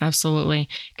 Yeah, absolutely.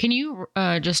 Can you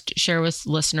just share with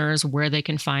listeners where they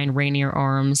can find Rainier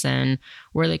Arms and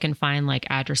where they can find like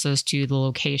addresses to the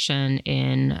location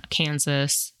in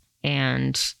Kansas?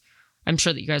 And I'm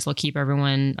sure that you guys will keep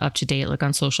everyone up to date, like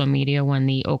on social media, when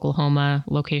the Oklahoma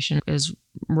location is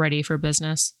ready for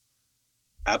business.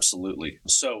 Absolutely.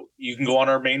 So you can go on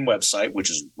our main website,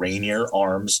 which is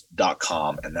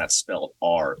rainierarms.com, and that's spelled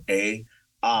RAINIER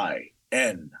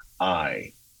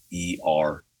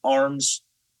arms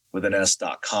with an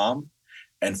S.com.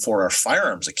 And for our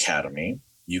Firearms Academy,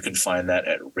 you can find that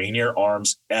at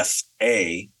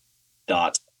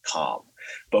rainierarmsfa.com.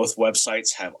 Both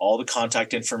websites have all the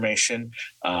contact information.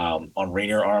 On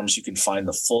Rainier Arms, you can find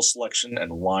the full selection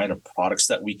and line of products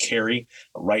that we carry.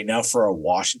 Right now, for our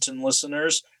Washington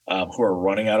listeners who are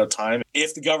running out of time,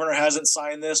 if the governor hasn't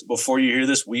signed this, before you hear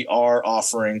this, we are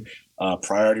offering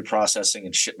priority processing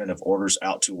and shipment of orders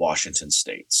out to Washington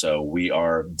State. So we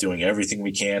are doing everything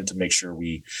we can to make sure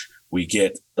we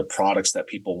get the products that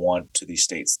people want to these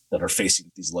states that are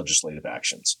facing these legislative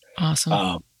actions.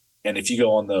 Awesome. And if you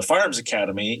go on the Firearms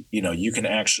Academy, you can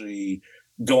actually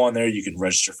go on there. You can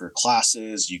register for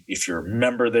classes. If you're a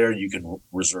member there, you can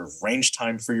reserve range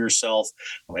time for yourself.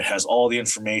 It has all the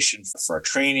information for our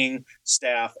training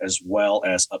staff as well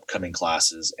as upcoming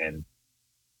classes. And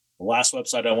the last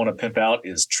website I want to pimp out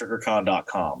is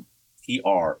triggercon.com.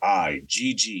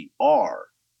 TRIGGRCON.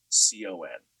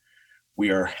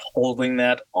 We are holding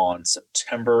that on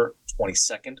September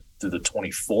 22nd through the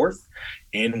 24th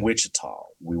in Wichita.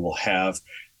 We will have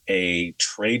a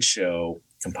trade show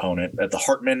component at the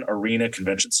Hartman Arena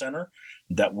Convention Center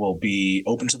that will be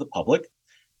open to the public.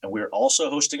 And we're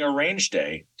also hosting a range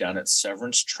day down at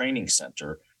Severance Training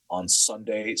Center on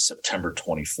Sunday, September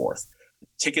 24th.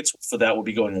 Tickets for that will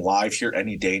be going live here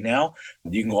any day now.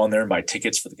 You can go on there and buy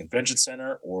tickets for the convention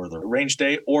center or the range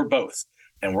day or both.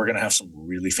 And we're going to have some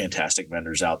really fantastic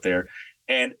vendors out there.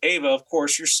 And Ava, of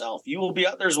course, yourself, you will be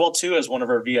out there as well, too, as one of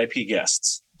our VIP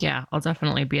guests. Yeah, I'll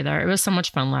definitely be there. It was so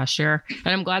much fun last year.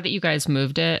 And I'm glad that you guys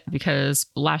moved it, because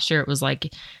last year it was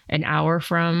like an hour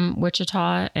from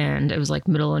Wichita and it was like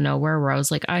middle of nowhere, where I was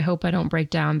like, I hope I don't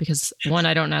break down, because one,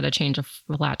 I don't know how to change a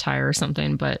flat tire or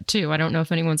something, but two, I don't know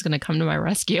if anyone's going to come to my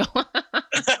rescue.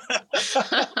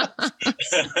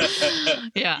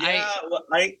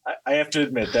 I have to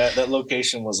admit that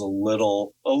location was a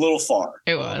little far.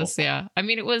 It was, yeah. I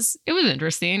mean, it was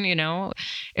interesting,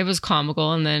 it was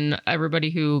comical. And then everybody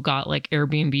who got like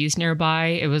Airbnbs nearby,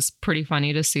 it was pretty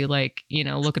funny to see, like,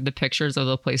 look at the pictures of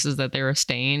the places that they were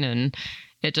staying, and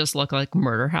it just looked like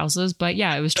murder houses. But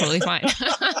yeah, it was totally fine.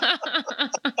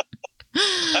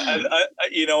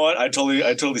 You know what? I totally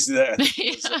see that.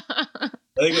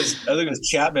 I think it was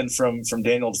Chapman from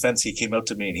Daniel Defense. He came up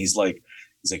to me and he's like,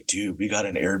 dude, we got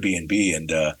an Airbnb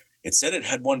and it said it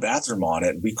had one bathroom on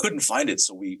it. We couldn't find it,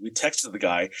 so we texted the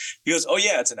guy. He goes, "Oh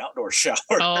yeah, it's an outdoor shower."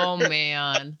 Oh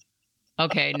man.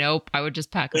 Okay, nope. I would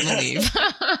just pack up and leave.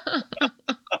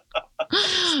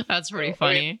 That's pretty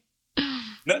funny.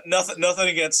 Nothing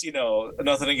against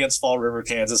Fall River,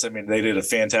 Kansas. I mean, they did a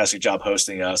fantastic job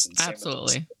hosting us. And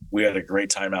absolutely. we had a great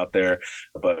time out there.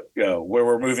 But where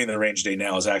we're moving the range day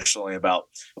now is actually about,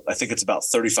 I think it's about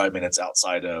 35 minutes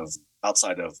outside of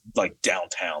like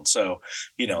downtown. So,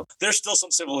 there's still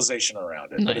some civilization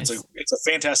around it, nice. But it's a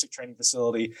fantastic training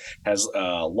facility, has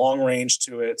long range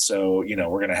to it. So,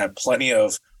 we're going to have plenty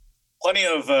of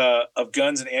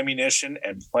guns and ammunition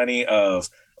and plenty of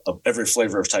every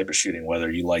flavor of type of shooting, whether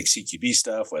you like CQB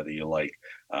stuff, whether you like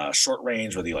short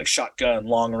range, whether you like shotgun,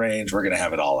 long range, we're going to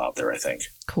have it all out there, I think.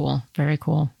 Cool. Very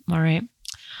cool. All right.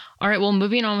 Well,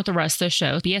 moving on with the rest of the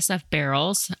show, BSF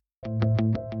barrels.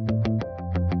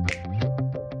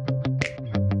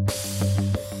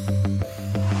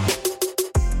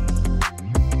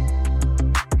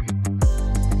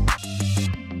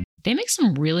 They make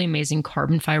some really amazing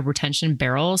carbon fiber retention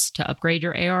barrels to upgrade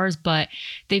your ARs, but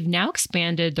they've now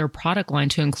expanded their product line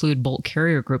to include bolt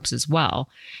carrier groups as well.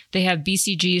 They have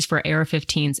BCGs for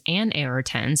AR-15s and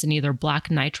AR-10s and either black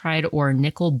nitride or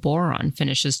nickel boron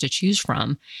finishes to choose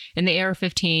from. In the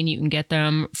AR-15, you can get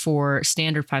them for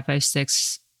standard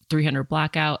 5.56 300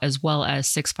 blackout, as well as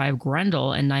 6.5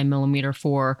 Grendel and 9mm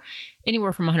for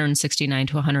anywhere from 169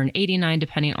 to 189,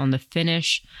 depending on the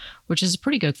finish, which is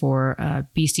pretty good for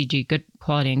BCG, good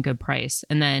quality and good price.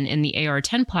 And then in the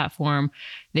AR-10 platform,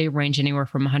 they range anywhere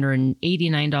from $189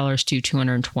 to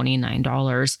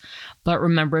 $229. But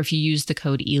remember, if you use the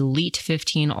code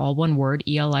ELITE15, all one word,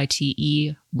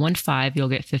 ELITE15, you'll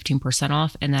get 15%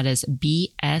 off. And that is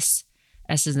BS,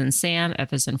 S as in Sam,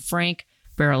 F as in Frank,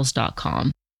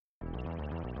 barrels.com.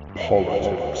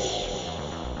 Politics.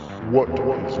 What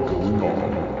is going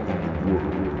on in the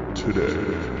world today?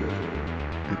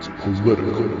 It's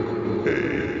political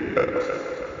AF.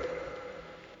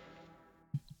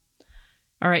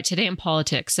 All right, today in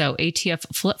politics. So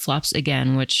ATF flip-flops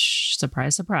again, which,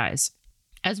 surprise, surprise.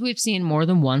 As we've seen more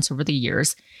than once over the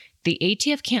years, the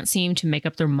ATF can't seem to make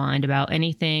up their mind about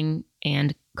anything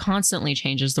and constantly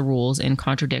changes the rules in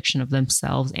contradiction of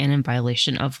themselves and in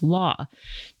violation of law.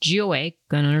 GOA,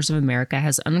 Gun Owners of America,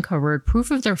 has uncovered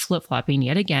proof of their flip-flopping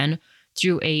yet again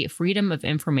through a Freedom of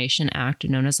Information Act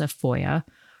known as a FOIA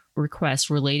request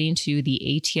relating to the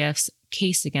ATF's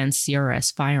case against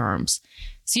CRS Firearms.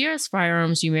 CRS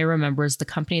Firearms, you may remember, is the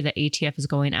company that ATF is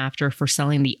going after for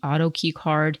selling the auto key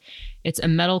card. It's a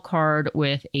metal card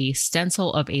with a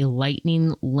stencil of a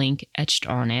lightning link etched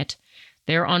on it.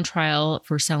 They're on trial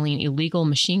for selling illegal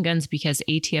machine guns because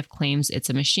ATF claims it's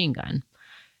a machine gun.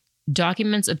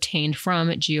 Documents obtained from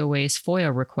GOA's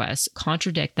FOIA request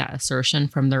contradict that assertion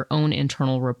from their own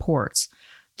internal reports.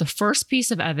 The first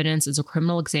piece of evidence is a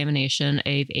criminal examination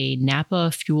of a Napa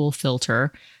fuel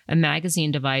filter, a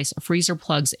magazine device, freezer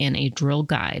plugs, and a drill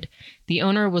guide. The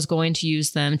owner was going to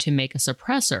use them to make a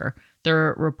suppressor.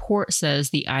 Their report says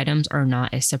the items are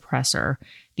not a suppressor.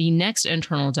 The next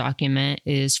internal document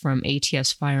is from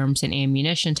ATF's Firearms and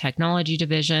Ammunition Technology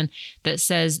Division that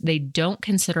says they don't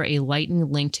consider a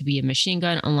lightning link to be a machine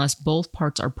gun unless both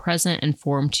parts are present and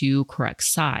formed to correct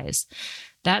size.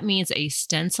 That means a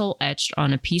stencil etched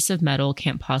on a piece of metal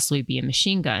can't possibly be a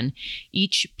machine gun.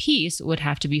 Each piece would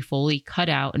have to be fully cut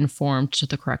out and formed to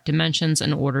the correct dimensions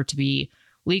in order to be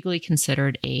legally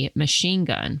considered a machine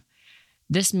gun.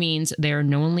 This means they are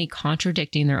knowingly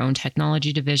contradicting their own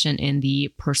technology division in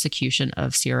the persecution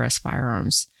of CRS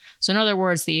Firearms. So in other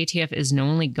words, the ATF is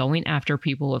knowingly going after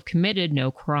people who have committed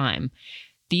no crime.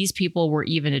 These people were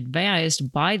even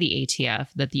advised by the ATF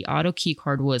that the auto key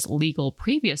card was legal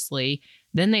previously.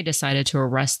 Then they decided to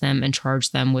arrest them and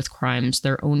charge them with crimes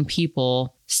their own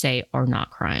people say are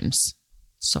not crimes.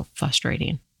 So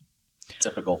frustrating.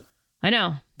 Typical. I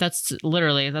know.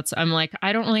 I'm like,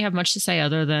 I don't really have much to say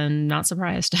other than not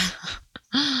surprised.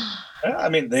 I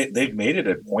mean, they've made it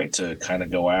a point to kind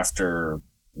of go after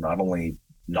not only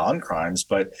non-crimes,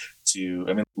 but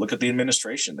look at the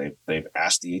administration. They've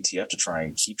asked the ATF to try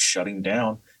and keep shutting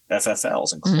down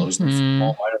FFLs and close them for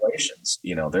all violations.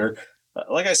 They're,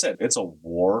 like I said, it's a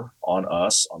war on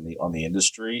us, on the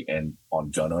industry, and on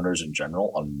gun owners in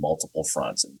general on multiple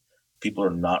fronts. And people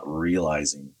are not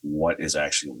realizing what is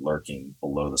actually lurking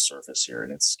below the surface here,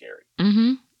 and it's scary.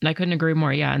 Mm-hmm. I couldn't agree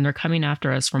more. Yeah, and they're coming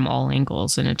after us from all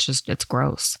angles, and it's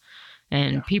gross.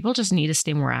 And people just need to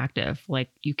stay more active. Like,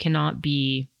 you cannot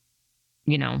be,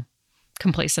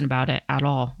 complacent about it at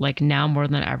all. Like, now more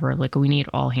than ever, like, we need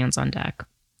all hands on deck.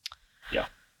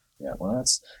 Yeah, well, that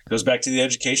goes back to the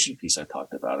education piece I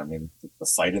talked about. I mean, the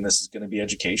fight in this is going to be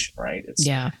education, right? It's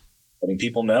letting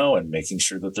people know and making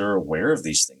sure that they're aware of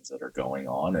these things that are going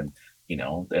on, and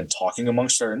and talking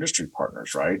amongst our industry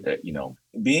partners, right? That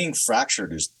being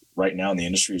fractured is right now in the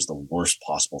industry is the worst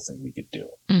possible thing we could do.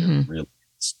 Mm-hmm. It really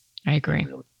is. I agree.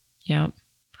 Yep.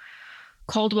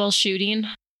 Caldwell shooting.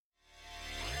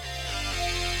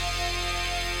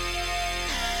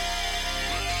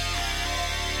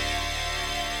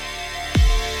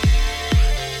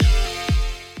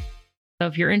 So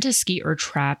if you're into skeet or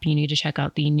trap, you need to check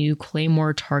out the new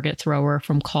Claymore target thrower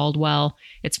from Caldwell.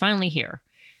 It's finally here.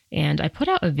 And I put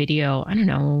out a video, I don't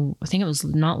know, I think it was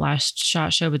not last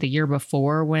SHOT Show, but the year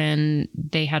before when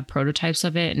they had prototypes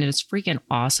of it, and it's freaking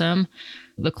awesome.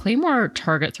 The Claymore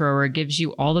target thrower gives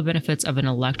you all the benefits of an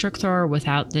electric thrower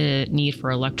without the need for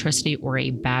electricity or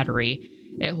a battery.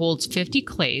 It holds 50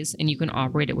 clays and you can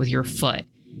operate it with your foot.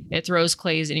 It throws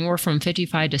clays anywhere from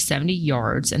 55 to 70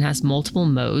 yards and has multiple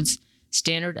modes.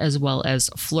 Standard as well as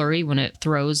flurry when it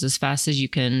throws as fast as you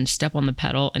can step on the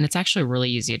pedal. And it's actually really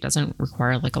easy. It doesn't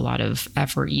require like a lot of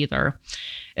effort either.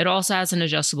 It also has an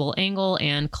adjustable angle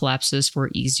and collapses for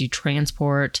easy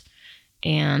transport.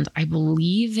 And I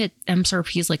believe it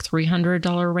MSRP is like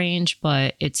 $300 range,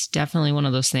 but it's definitely one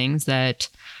of those things that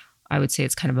I would say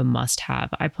it's kind of a must have.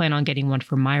 I plan on getting one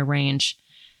for my range.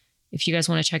 If you guys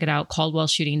want to check it out,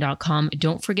 caldwellshooting.com.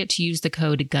 Don't forget to use the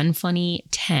code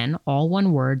GUNFUNNY10, all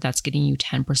one word. That's getting you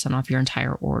 10% off your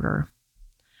entire order.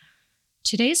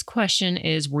 Today's question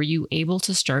is, were you able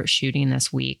to start shooting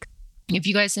this week? If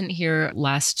you guys didn't hear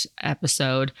last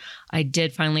episode, I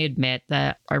did finally admit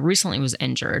that I recently was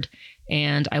injured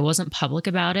and I wasn't public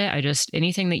about it.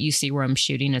 Anything that you see where I'm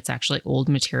shooting, it's actually old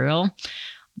material,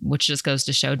 which just goes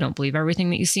to show, don't believe everything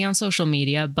that you see on social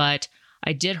media. But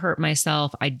I did hurt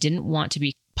myself. I didn't want to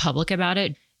be public about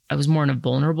it. I was more in a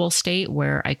vulnerable state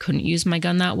where I couldn't use my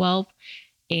gun that well.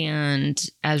 And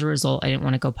as a result, I didn't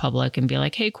want to go public and be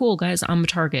like, hey, cool, guys, I'm a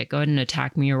target. Go ahead and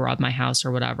attack me or rob my house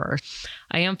or whatever.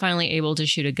 I am finally able to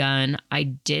shoot a gun. I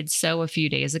did so a few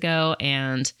days ago,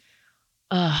 and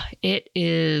it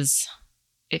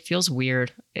feels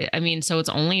weird. I mean, so it's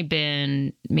only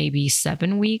been maybe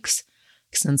 7 weeks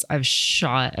since I've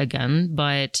shot a gun,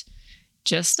 but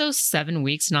just those 7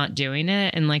 weeks not doing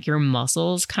it and like your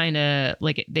muscles kind of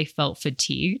like they felt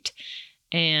fatigued.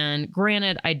 And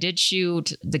granted, I did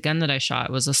shoot the gun that I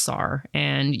shot was a SAR,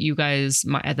 and you guys,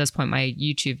 at this point, my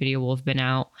YouTube video will have been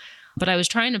out, but I was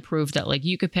trying to prove that like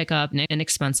you could pick up an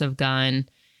inexpensive gun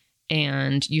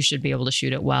and you should be able to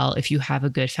shoot it well if you have a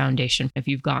good foundation, if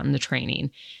you've gotten the training.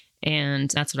 And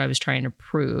that's what I was trying to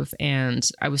prove. And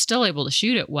I was still able to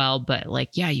shoot it well, but like,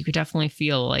 yeah, you could definitely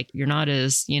feel like you're not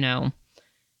as,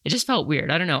 it just felt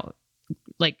weird. I don't know.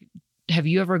 Like, have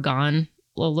you ever gone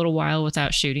a little while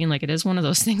without shooting? Like, it is one of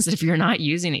those things that if you're not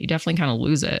using it, you definitely kind of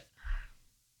lose it.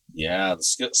 Yeah, the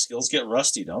skills get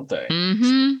rusty, don't they?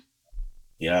 Mm-hmm.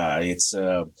 Yeah, it's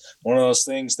one of those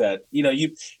things that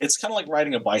it's kind of like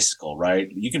riding a bicycle, right?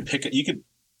 You can pick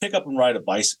up and ride a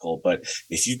bicycle, but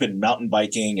if you've been mountain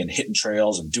biking and hitting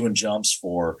trails and doing jumps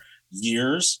for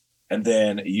years, and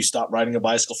then you stop riding a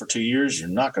bicycle for 2 years, you're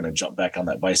not going to jump back on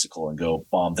that bicycle and go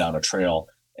bomb down a trail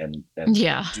and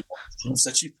yeah, do things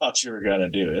that you thought you were going to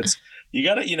do. You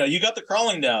got the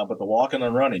crawling down, but the walking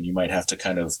and running, you might have to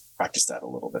kind of practice that a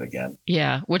little bit again.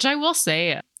 Yeah, which I will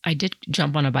say, I did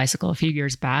jump on a bicycle a few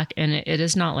years back, and it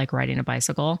is not like riding a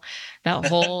bicycle. That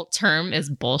whole term is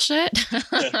bullshit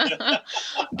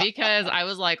because I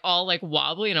was like all like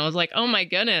wobbly, and I was like, oh my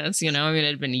goodness, it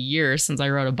had been years since I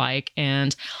rode a bike.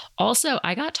 And also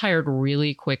I got tired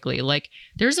really quickly. Like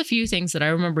there's a few things that I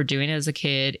remember doing as a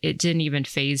kid. It didn't even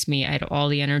faze me. I had all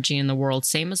the energy in the world.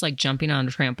 Same as like jumping on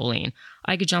a trampoline.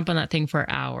 I could jump on that thing for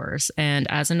hours. And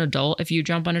as an adult, if you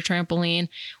jump on a trampoline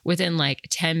within like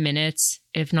 10 minutes,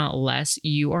 if not less,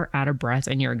 you are out of breath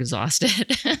and you're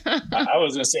exhausted. I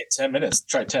was going to say 10 minutes,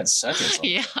 try 10 seconds.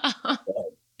 Yeah. I'm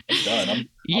done. I'm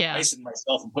icing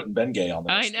myself and putting Bengay on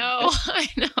there. I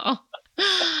know.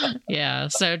 Yeah.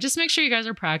 So just make sure you guys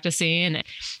are practicing.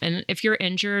 And if you're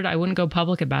injured, I wouldn't go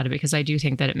public about it because I do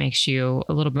think that it makes you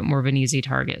a little bit more of an easy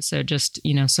target. So just,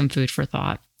 some food for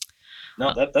thought.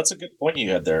 No, that's a good point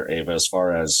you had there, Ava, as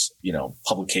far as,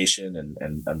 publication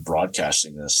and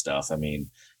broadcasting this stuff. I mean,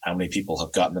 how many people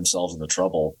have gotten themselves into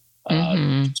trouble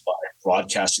just by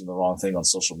broadcasting the wrong thing on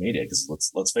social media?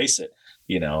 Because let's face it,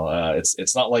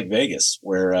 it's not like Vegas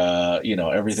where,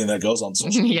 everything that goes on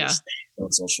social media stays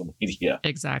on social media.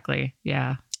 Exactly.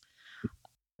 Yeah.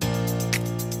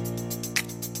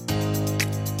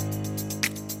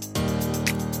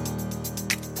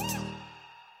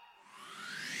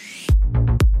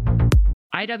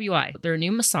 IWI, their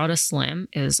new Masada Slim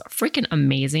is freaking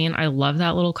amazing. I love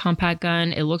that little compact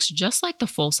gun. It looks just like the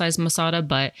full-size Masada,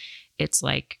 but it's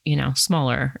like,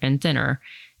 smaller and thinner.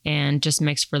 and just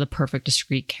makes for the perfect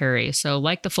discreet carry. So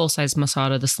like the full-size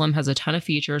Masada, the Slim has a ton of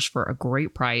features for a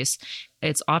great price.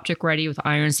 It's optic ready with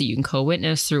irons that you can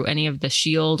co-witness through any of the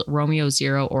Shield, Romeo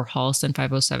Zero, or Holliston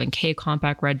 507K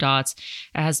compact red dots.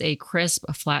 It has a crisp,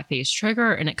 flat-face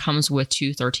trigger, and it comes with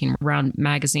two 13-round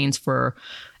magazines for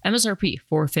MSRP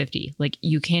 $450. Like,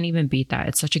 you can't even beat that.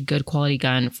 It's such a good quality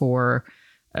gun for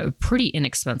a pretty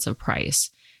inexpensive price.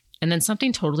 And then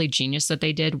something totally genius that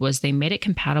they did was they made it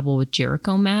compatible with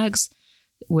Jericho mags,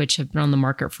 which have been on the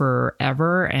market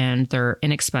forever and they're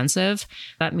inexpensive.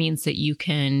 That means that you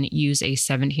can use a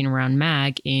 17-round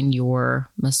mag in your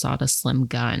Masada Slim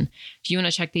gun. If you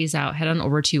want to check these out, head on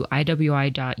over to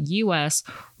iwi.us.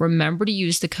 Remember to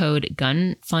use the code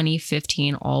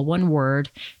GUNFUNNY15, all one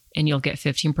word, and you'll get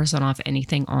 15% off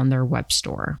anything on their web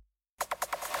store.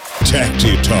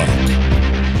 Tacti Talk.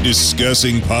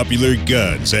 Discussing popular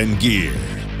guns and gear.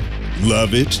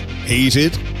 Love it? Hate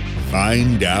it?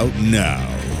 Find out now.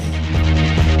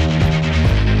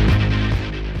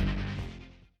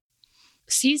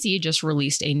 CZ just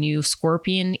released a new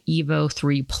Scorpion Evo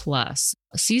 3 Plus.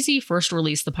 CZ first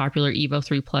released the popular Evo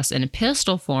 3 Plus in a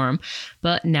pistol form,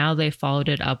 but now they followed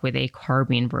it up with a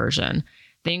carbine version.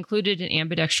 They included an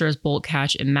ambidextrous bolt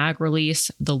catch and mag release.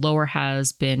 The lower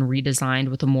has been redesigned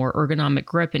with a more ergonomic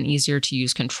grip and easier to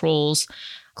use controls,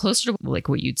 closer to like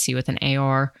what you'd see with an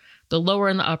AR. The lower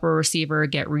and the upper receiver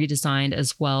get redesigned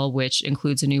as well, which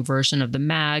includes a new version of the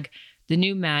mag. The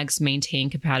new mags maintain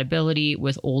compatibility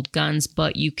with old guns,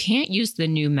 but you can't use the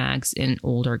new mags in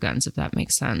older guns, if that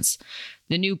makes sense.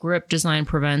 The new grip design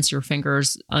prevents your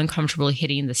fingers uncomfortably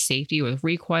hitting the safety with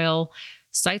recoil.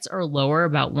 Sights are lower,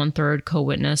 about 1/3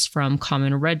 co-witness from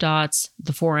common red dots.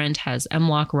 The forend has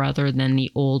M-LOK rather than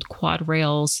the old quad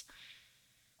rails.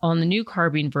 On the new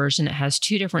carbine version, it has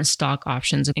two different stock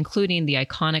options, including the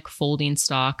iconic folding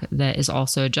stock that is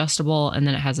also adjustable, and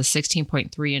then it has a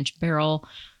 16.3-inch barrel,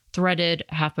 threaded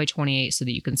 1/2x28 so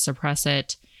that you can suppress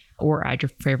it or add your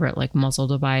favorite like muzzle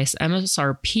device.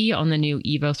 MSRP on the new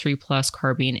Evo 3 Plus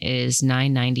carbine is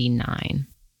 $999.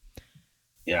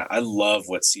 Yeah, I love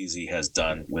what CZ has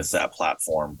done with that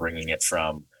platform, bringing it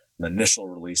from the initial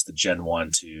release, the Gen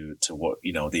 1, to what,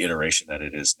 the iteration that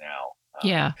it is now.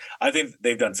 Yeah. I think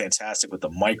they've done fantastic with the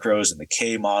micros and the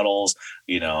K models,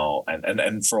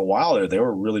 and for a while there, they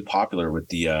were really popular with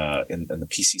the in the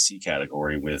PCC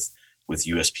category with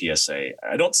USPSA.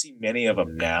 I don't see many of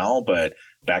them now, but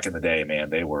back in the day, man,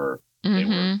 they were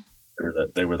the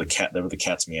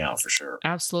cat's meow for sure.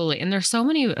 Absolutely. And there's so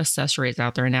many accessories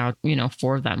out there now,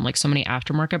 for them, like so many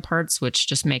aftermarket parts, which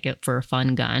just make it for a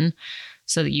fun gun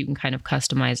so that you can kind of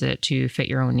customize it to fit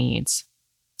your own needs.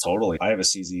 Totally. I have a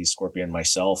CZ Scorpion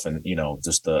myself, and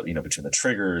just the between the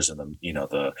triggers and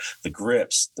the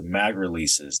grips, the mag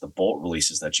releases, the bolt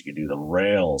releases that you can do, the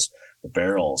rails, the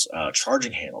barrels,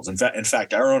 charging handles. In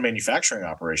fact, our own manufacturing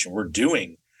operation, we're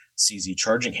doing CZ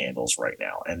charging handles right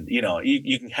now, and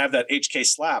you can have that HK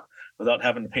slap without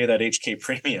having to pay that HK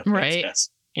premium. Right.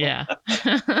 Yeah.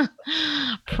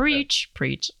 Preach.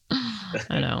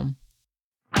 I know.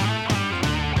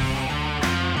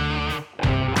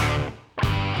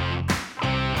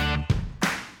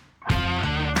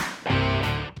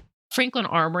 Franklin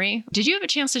Armory. Did you have a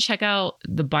chance to check out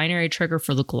the binary trigger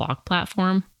for the Glock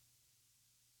platform?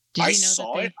 I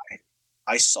saw it.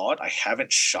 I saw it. I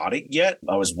haven't shot it yet.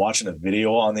 I was watching a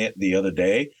video on it the other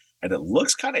day, and it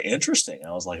looks kind of interesting.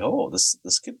 I was like, "Oh, this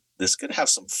could have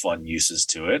some fun uses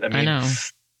to it." I know.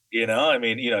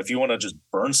 If you want to just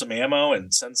burn some ammo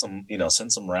and send some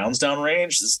rounds down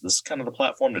range, this is kind of the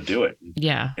platform to do it.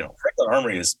 Yeah. Franklin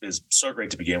Armory is so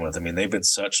great to begin with. I mean, they've been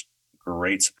such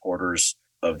great supporters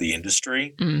of the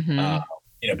industry. Mm-hmm.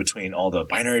 Between all the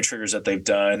binary triggers that they've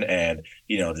done and,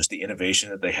 just the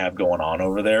innovation that they have going on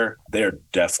over there, they're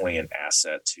definitely an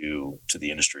asset to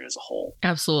the industry as a whole.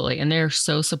 Absolutely. And they're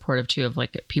so supportive too of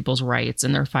like people's rights,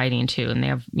 and they're fighting too. And they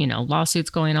have,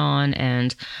 lawsuits going on,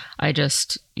 and I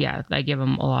give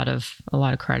them a lot of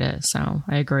credit. So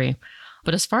I agree.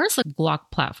 But as far as the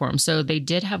Glock platform, so they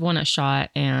did have one at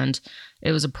SHOT, and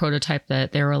it was a prototype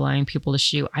that they were allowing people to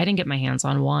shoot. I didn't get my hands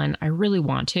on one. I really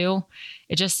want to.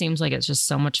 It just seems like it's just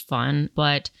so much fun.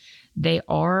 But they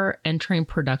are entering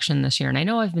production this year. And I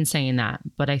know I've been saying that,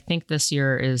 but I think this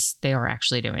year they are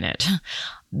actually doing it.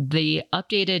 The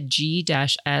updated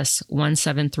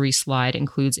G-S173 slide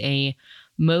includes a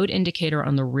mode indicator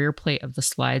on the rear plate of the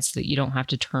slide so that you don't have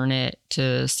to turn it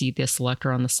to see the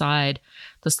selector on the side.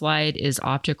 The slide is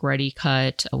optic ready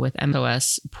cut with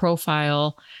MOS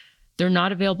profile. They're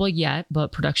not available yet,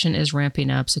 but production is ramping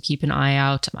up, so keep an eye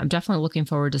out. I'm definitely looking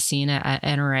forward to seeing it at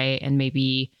NRA and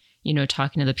maybe,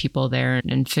 talking to the people there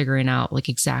and figuring out like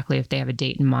exactly if they have a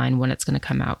date in mind when it's going to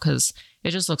come out, because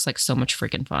it just looks like so much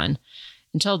freaking fun.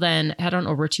 Until then, head on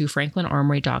over to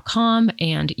franklinarmory.com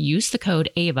and use the code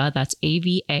AVA, that's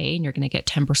AVA, and you're going to get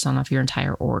 10% off your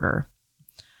entire order.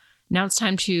 Now it's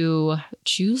time to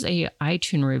choose a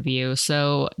iTunes review.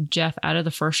 So Jeff, out of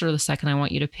the first or the second, I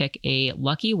want you to pick a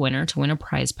lucky winner to win a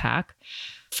prize pack.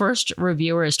 First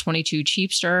reviewer is 22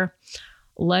 Cheapster.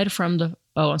 Lead from the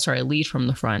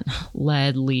front.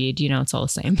 Lead, it's all the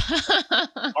same.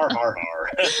 Har.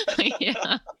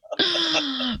 Yeah.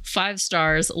 5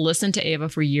 stars. Listened to Ava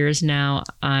for years now.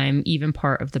 I'm even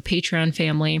part of the Patreon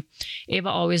family. Ava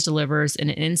always delivers an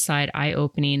inside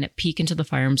eye-opening peek into the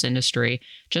firearms industry.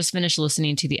 Just finished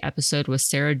listening to the episode with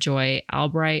Sarah Joy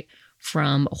Albright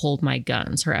from Hold My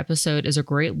Guns. Her episode is a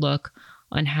great look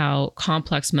on how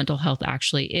complex mental health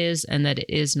actually is and that it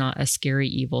is not a scary,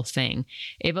 evil thing.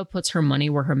 Ava puts her money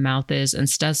where her mouth is and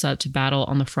steps up to battle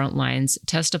on the front lines,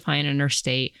 testifying in her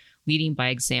state, leading by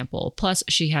example. Plus,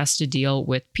 she has to deal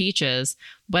with Peaches,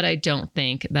 but I don't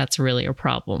think that's really a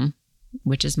problem,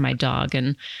 which is my dog.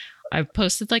 And I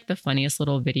posted like the funniest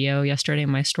little video yesterday in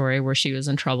my story where she was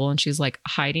in trouble and she's like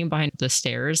hiding behind the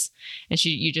stairs and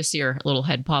you just see her little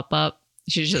head pop up.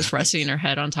 She's just resting her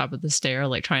head on top of the stair,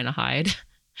 like trying to hide.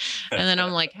 And then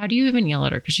I'm like, how do you even yell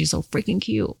at her? Because she's so freaking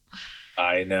cute.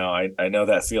 I know. I know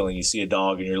that feeling. You see a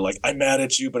dog and you're like, I'm mad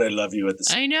at you, but I love you at the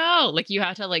same time. I know. Like you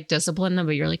have to like discipline them,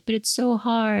 but you're like, but it's so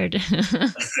hard.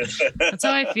 That's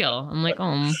how I feel. I'm like,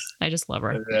 oh, I just love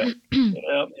her.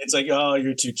 Yeah. It's like, oh,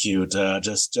 you're too cute.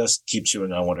 Just keep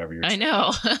chewing on whatever you're. I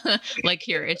know. Like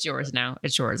here, it's yours now.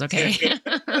 It's yours. Okay.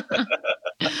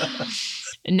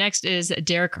 Next is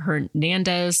Derek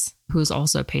Hernandez, who's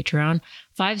also a Patreon.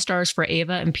 5 stars for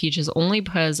Ava and Peaches only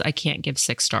because I can't give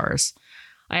 6 stars.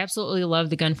 I absolutely love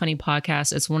the Gun Funny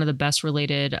podcast. It's one of the best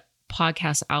related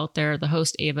podcasts out there. The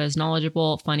host, Ava, is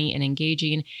knowledgeable, funny, and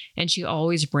engaging, and she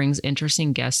always brings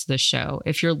interesting guests to the show.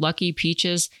 If you're lucky,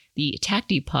 Peaches, the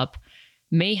Tacti pup,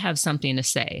 may have something to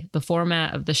say. The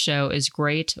format of the show is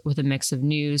great with a mix of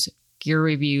news, gear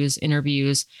reviews,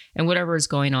 interviews, and whatever is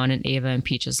going on in Ava and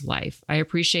Peach's life. I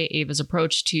appreciate Ava's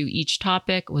approach to each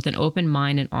topic with an open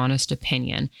mind and honest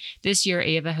opinion. This year,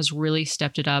 Ava has really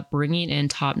stepped it up, bringing in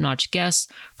top-notch guests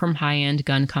from high-end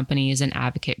gun companies and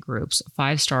advocate groups.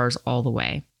 5 stars all the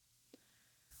way.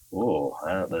 Oh,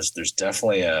 there's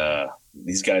definitely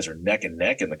these guys are neck and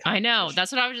neck in the competition. I know.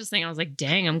 That's what I was just thinking. I was like,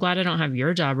 dang, I'm glad I don't have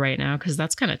your job right now because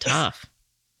that's kind of tough.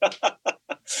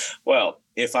 Well,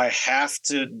 if I have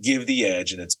to give the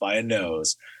edge and it's by a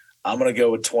nose, I'm going to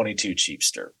go with 22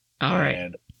 Cheapster. All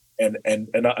right. And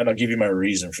I'll give you my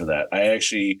reason for that.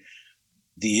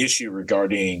 The issue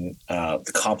regarding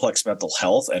the complex mental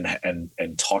health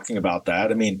and talking about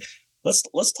that. I mean,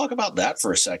 let's talk about that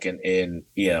for a second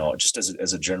just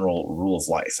as a general rule of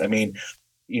life. I mean,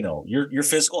 your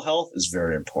physical health is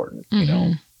very important. Mm-hmm.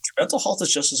 Your mental health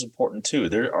is just as important too.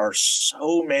 There are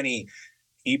so many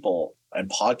people and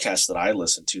podcasts that I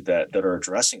listen to that are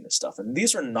addressing this stuff. And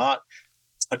these are not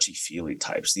touchy-feely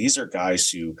types. These are guys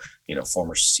who,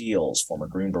 former SEALs, former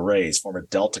Green Berets, former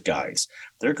Delta guys.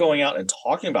 They're going out and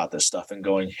talking about this stuff and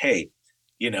going, hey,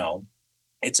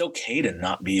 it's okay to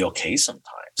not be okay sometimes.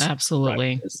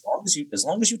 Absolutely. Right? As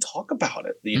long as you talk about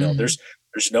it, Mm-hmm. there's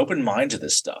an open mind to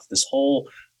this stuff. This whole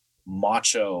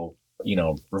macho,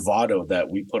 bravado that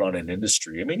we put on an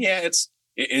industry. I mean, yeah,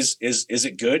 is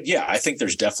it good? Yeah, I think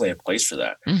there's definitely a place for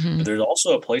that. Mm-hmm. But there's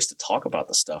also a place to talk about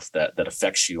the stuff that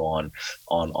affects you on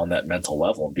that mental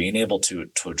level, and being able to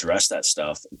address that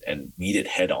stuff and meet it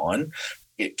head on.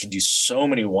 It can do so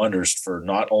many wonders for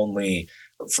not only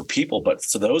for people, but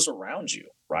for those around you,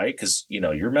 right? Because,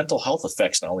 your mental health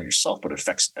affects not only yourself, but it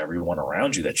affects everyone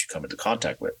around you that you come into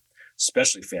contact with,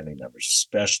 especially family members,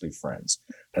 especially friends.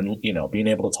 And, being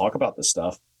able to talk about this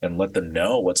stuff and let them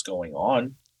know what's going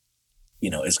on,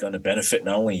 is going to benefit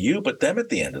not only you, but them at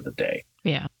the end of the day.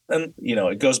 Yeah. And,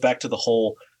 it goes back to the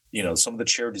whole, some of the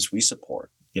charities we support.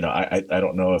 I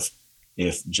don't know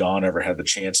if John ever had the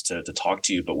chance to talk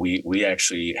to you, but we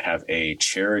actually have a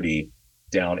charity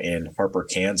down in Harper,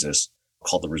 Kansas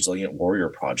called the Resilient Warrior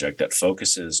Project that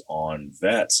focuses on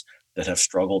vets that have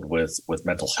struggled with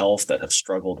mental health, that have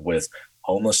struggled with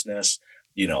homelessness,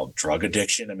 drug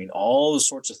addiction. I mean, all those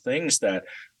sorts of things that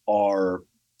are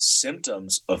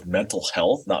symptoms of mental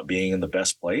health not being in the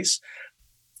best place.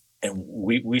 And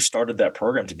we started that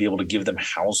program to be able to give them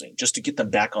housing, just to get them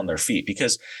back on their feet,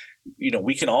 because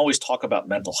we can always talk about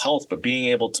mental health, but being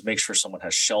able to make sure someone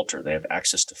has shelter, they have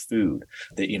access to food,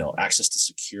 that access to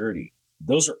security,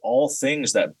 those are all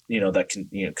things that that can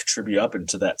contribute up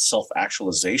into that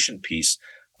self-actualization piece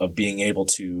of being able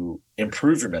to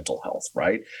improve your mental health,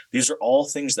 right? These are all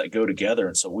things that go together.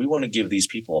 And so we want to give these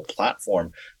people a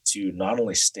platform to not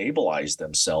only stabilize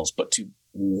themselves, but to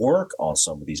work on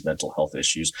some of these mental health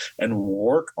issues and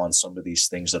work on some of these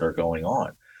things that are going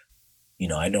on. You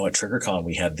know, I know at TriggerCon,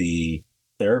 we had the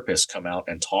therapist come out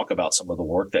and talk about some of the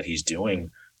work that he's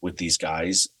doing with these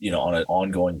guys, you know, on an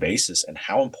ongoing basis, and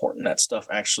how important that stuff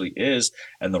actually is,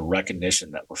 and the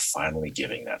recognition that we're finally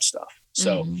giving that stuff.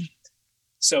 So,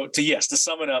 to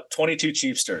sum it up, 22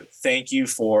 Chiefster, thank you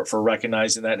for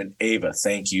recognizing that. And Ava,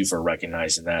 thank you for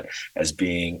recognizing that as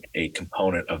being a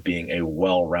component of being a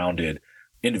well-rounded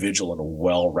individual and a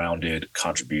well-rounded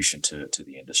contribution to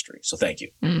the industry. So thank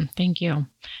you. Thank you.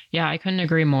 Yeah, I couldn't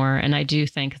agree more. And I do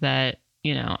think that,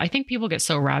 you know, I think people get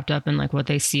so wrapped up in like what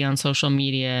they see on social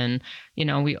media, and, you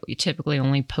know, we typically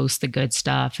only post the good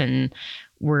stuff, and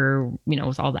we're, you know,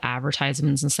 with all the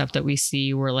advertisements and stuff that we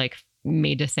see, we're like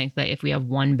made to think that if we have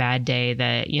one bad day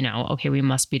that, you know, okay, we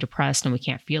must be depressed and we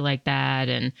can't feel like that.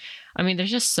 And I mean,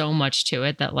 there's just so much to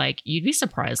it that like, you'd be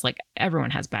surprised. Like everyone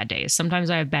has bad days.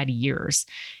 Sometimes I have bad years.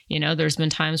 You know, there's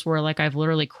been times where like I've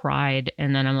literally cried,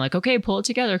 and then I'm like, okay, pull it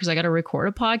together because I got to record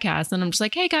a podcast. And I'm just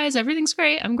like, hey guys, everything's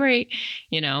great. I'm great.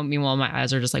 You know, meanwhile, my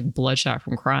eyes are just like bloodshot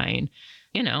from crying.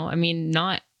 You know, I mean,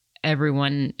 not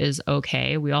everyone is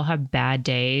okay. We all have bad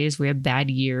days. We have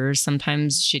bad years.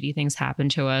 Sometimes shitty things happen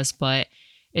to us, but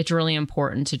it's really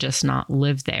important to just not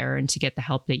live there and to get the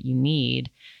help that you need.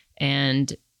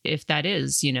 And if that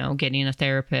is, you know, getting a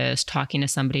therapist, talking to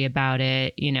somebody about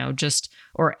it, you know, just,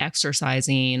 or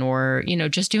exercising, or, you know,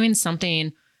 just doing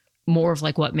something more of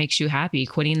like what makes you happy,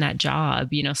 quitting that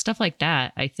job, you know, stuff like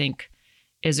that, I think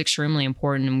is extremely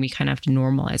important. And we kind of have to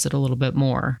normalize it a little bit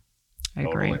more. I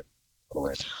agree.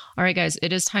 Totally. All right, guys,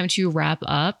 it is time to wrap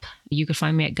up. You can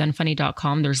find me at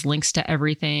gunfunny.com. There's links to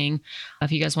everything.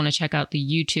 If you guys want to check out the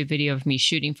YouTube video of me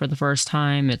shooting for the first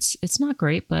time, it's not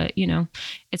great, but you know,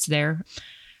 it's there.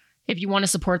 If you want to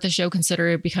support the show,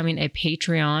 consider becoming a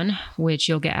Patreon, which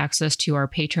you'll get access to our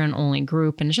Patreon only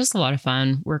group. And it's just a lot of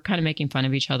fun. We're kind of making fun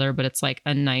of each other, but it's like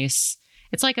it's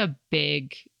like a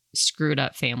big screwed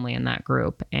up family in that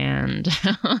group. And,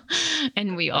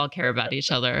 and we all care about each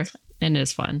other, and it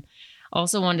is fun.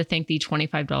 Also wanted to thank the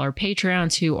 $25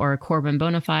 Patreons who are Corbin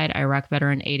Bonafide, Iraq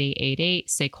Veteran 8888,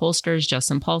 Sake Holsters,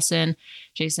 Justin Paulson,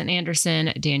 Jason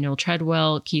Anderson, Daniel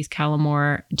Treadwell, Keith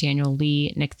Callamore, Daniel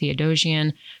Lee, Nick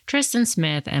Theodosian, Tristan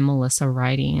Smith, and Melissa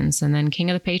Ridings. And then King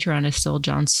of the Patreon is still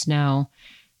Jon Snow.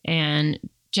 And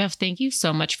Jeff, thank you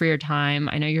so much for your time.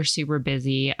 I know you're super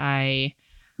busy. I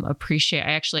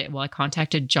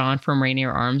contacted John from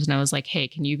Rainier Arms, and I was like, hey,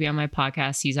 can you be on my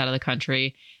podcast? He's out of the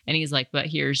country. And he's like, but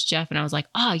here's Jeff. And I was like,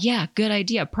 oh yeah, good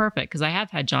idea. Perfect. Because I have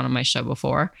had John on my show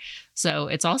before. So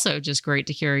it's also just great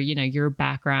to hear, you know, your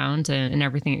background and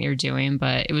everything that you're doing.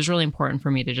 But it was really important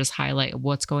for me to just highlight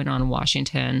what's going on in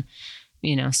Washington,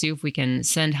 you know, see if we can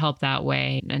send help that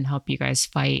way and help you guys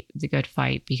fight the good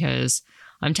fight. Because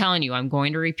I'm telling you, I'm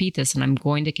going to repeat this and I'm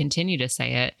going to continue to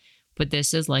say it. But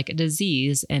this is like a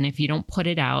disease. And if you don't put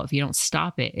it out, if you don't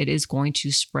stop it, it is going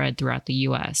to spread throughout the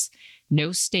US.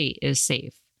 No state is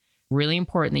safe. Really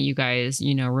important that you guys,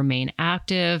 you know, remain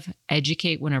active,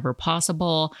 educate whenever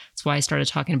possible. That's why I started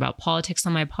talking about politics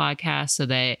on my podcast, so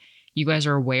that you guys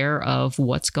are aware of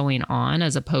what's going on,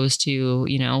 as opposed to,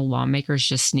 you know, lawmakers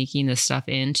just sneaking this stuff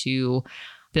into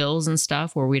bills and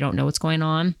stuff where we don't know what's going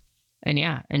on. And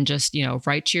yeah, and just, you know,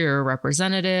 write to your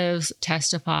representatives,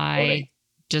 testify,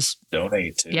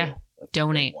 donate too. Yeah,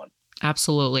 donate.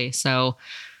 Absolutely. So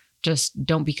just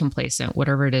don't be complacent,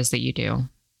 whatever it is that you do.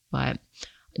 But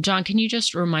John, can you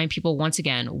just remind people once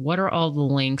again, what are all the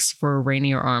links for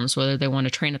Rainier Arms, whether they want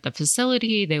to train at the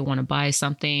facility, they want to buy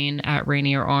something at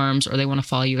Rainier Arms, or they want to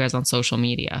follow you guys on social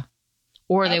media,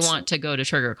 or they want to go to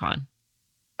TriggerCon?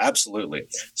 Absolutely.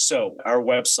 So our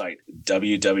website,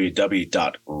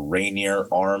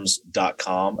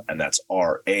 www.rainierarms.com, and that's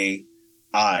RAINIER,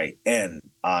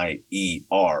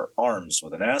 arms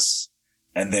with an S.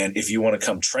 And then if you want to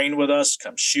come train with us,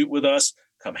 come shoot with us,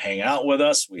 come hang out with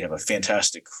us. We have a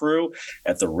fantastic crew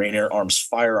at the Rainier Arms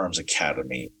Firearms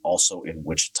Academy, also in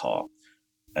Wichita.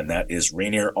 And that is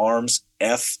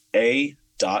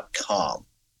RainierArmsFA.com.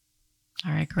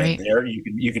 All right, great. And there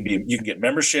you can get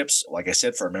memberships. Like I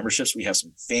said, for our memberships, we have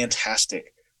some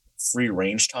fantastic free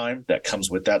range time that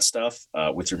comes with that stuff,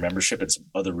 with your membership, and some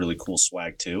other really cool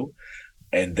swag too.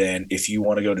 And then if you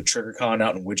want to go to TriggerCon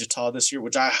out in Wichita this year,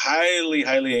 which I highly,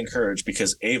 highly encourage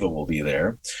because Ava will be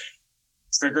there,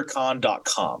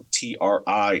 triggercon.com,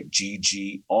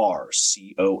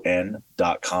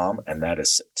 TRIGGRCON.com. And that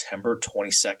is September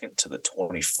 22nd to the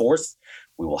 24th.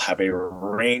 We will have a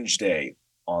range day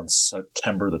on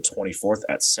September the 24th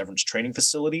at Severance Training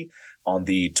Facility. On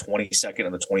the 22nd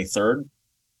and the 23rd,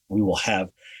 we will have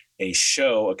a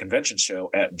convention show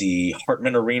at the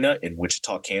Hartman Arena in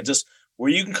Wichita, Kansas,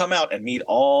 where you can come out and meet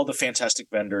all the fantastic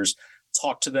vendors,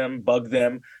 talk to them, bug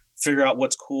them, figure out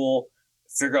what's cool,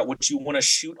 figure out what you want to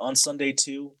shoot on Sunday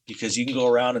too, because you can go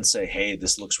around and say, hey,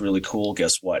 this looks really cool.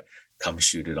 Guess what? Come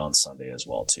shoot it on Sunday as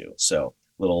well too. So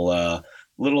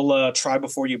little try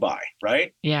before you buy,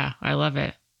 right? Yeah, I love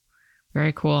it.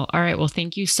 Very cool. All right. Well,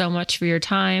 thank you so much for your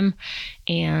time.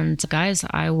 And guys,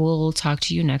 I will talk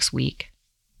to you next week.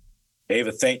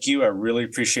 Ava, thank you. I really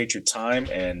appreciate your time,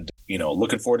 and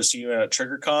looking forward to seeing you at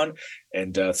TriggerCon.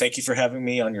 And thank you for having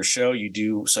me on your show. You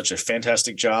do such a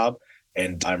fantastic job,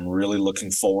 and I'm really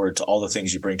looking forward to all the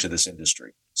things you bring to this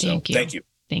industry. So thank you. Thank you.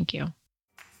 Thank you.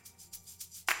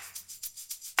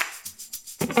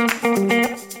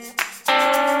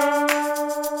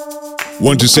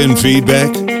 Want to send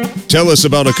feedback? Tell us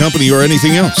about a company or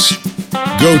anything else.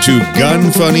 Go to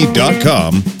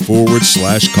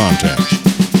gunfunny.com/contact.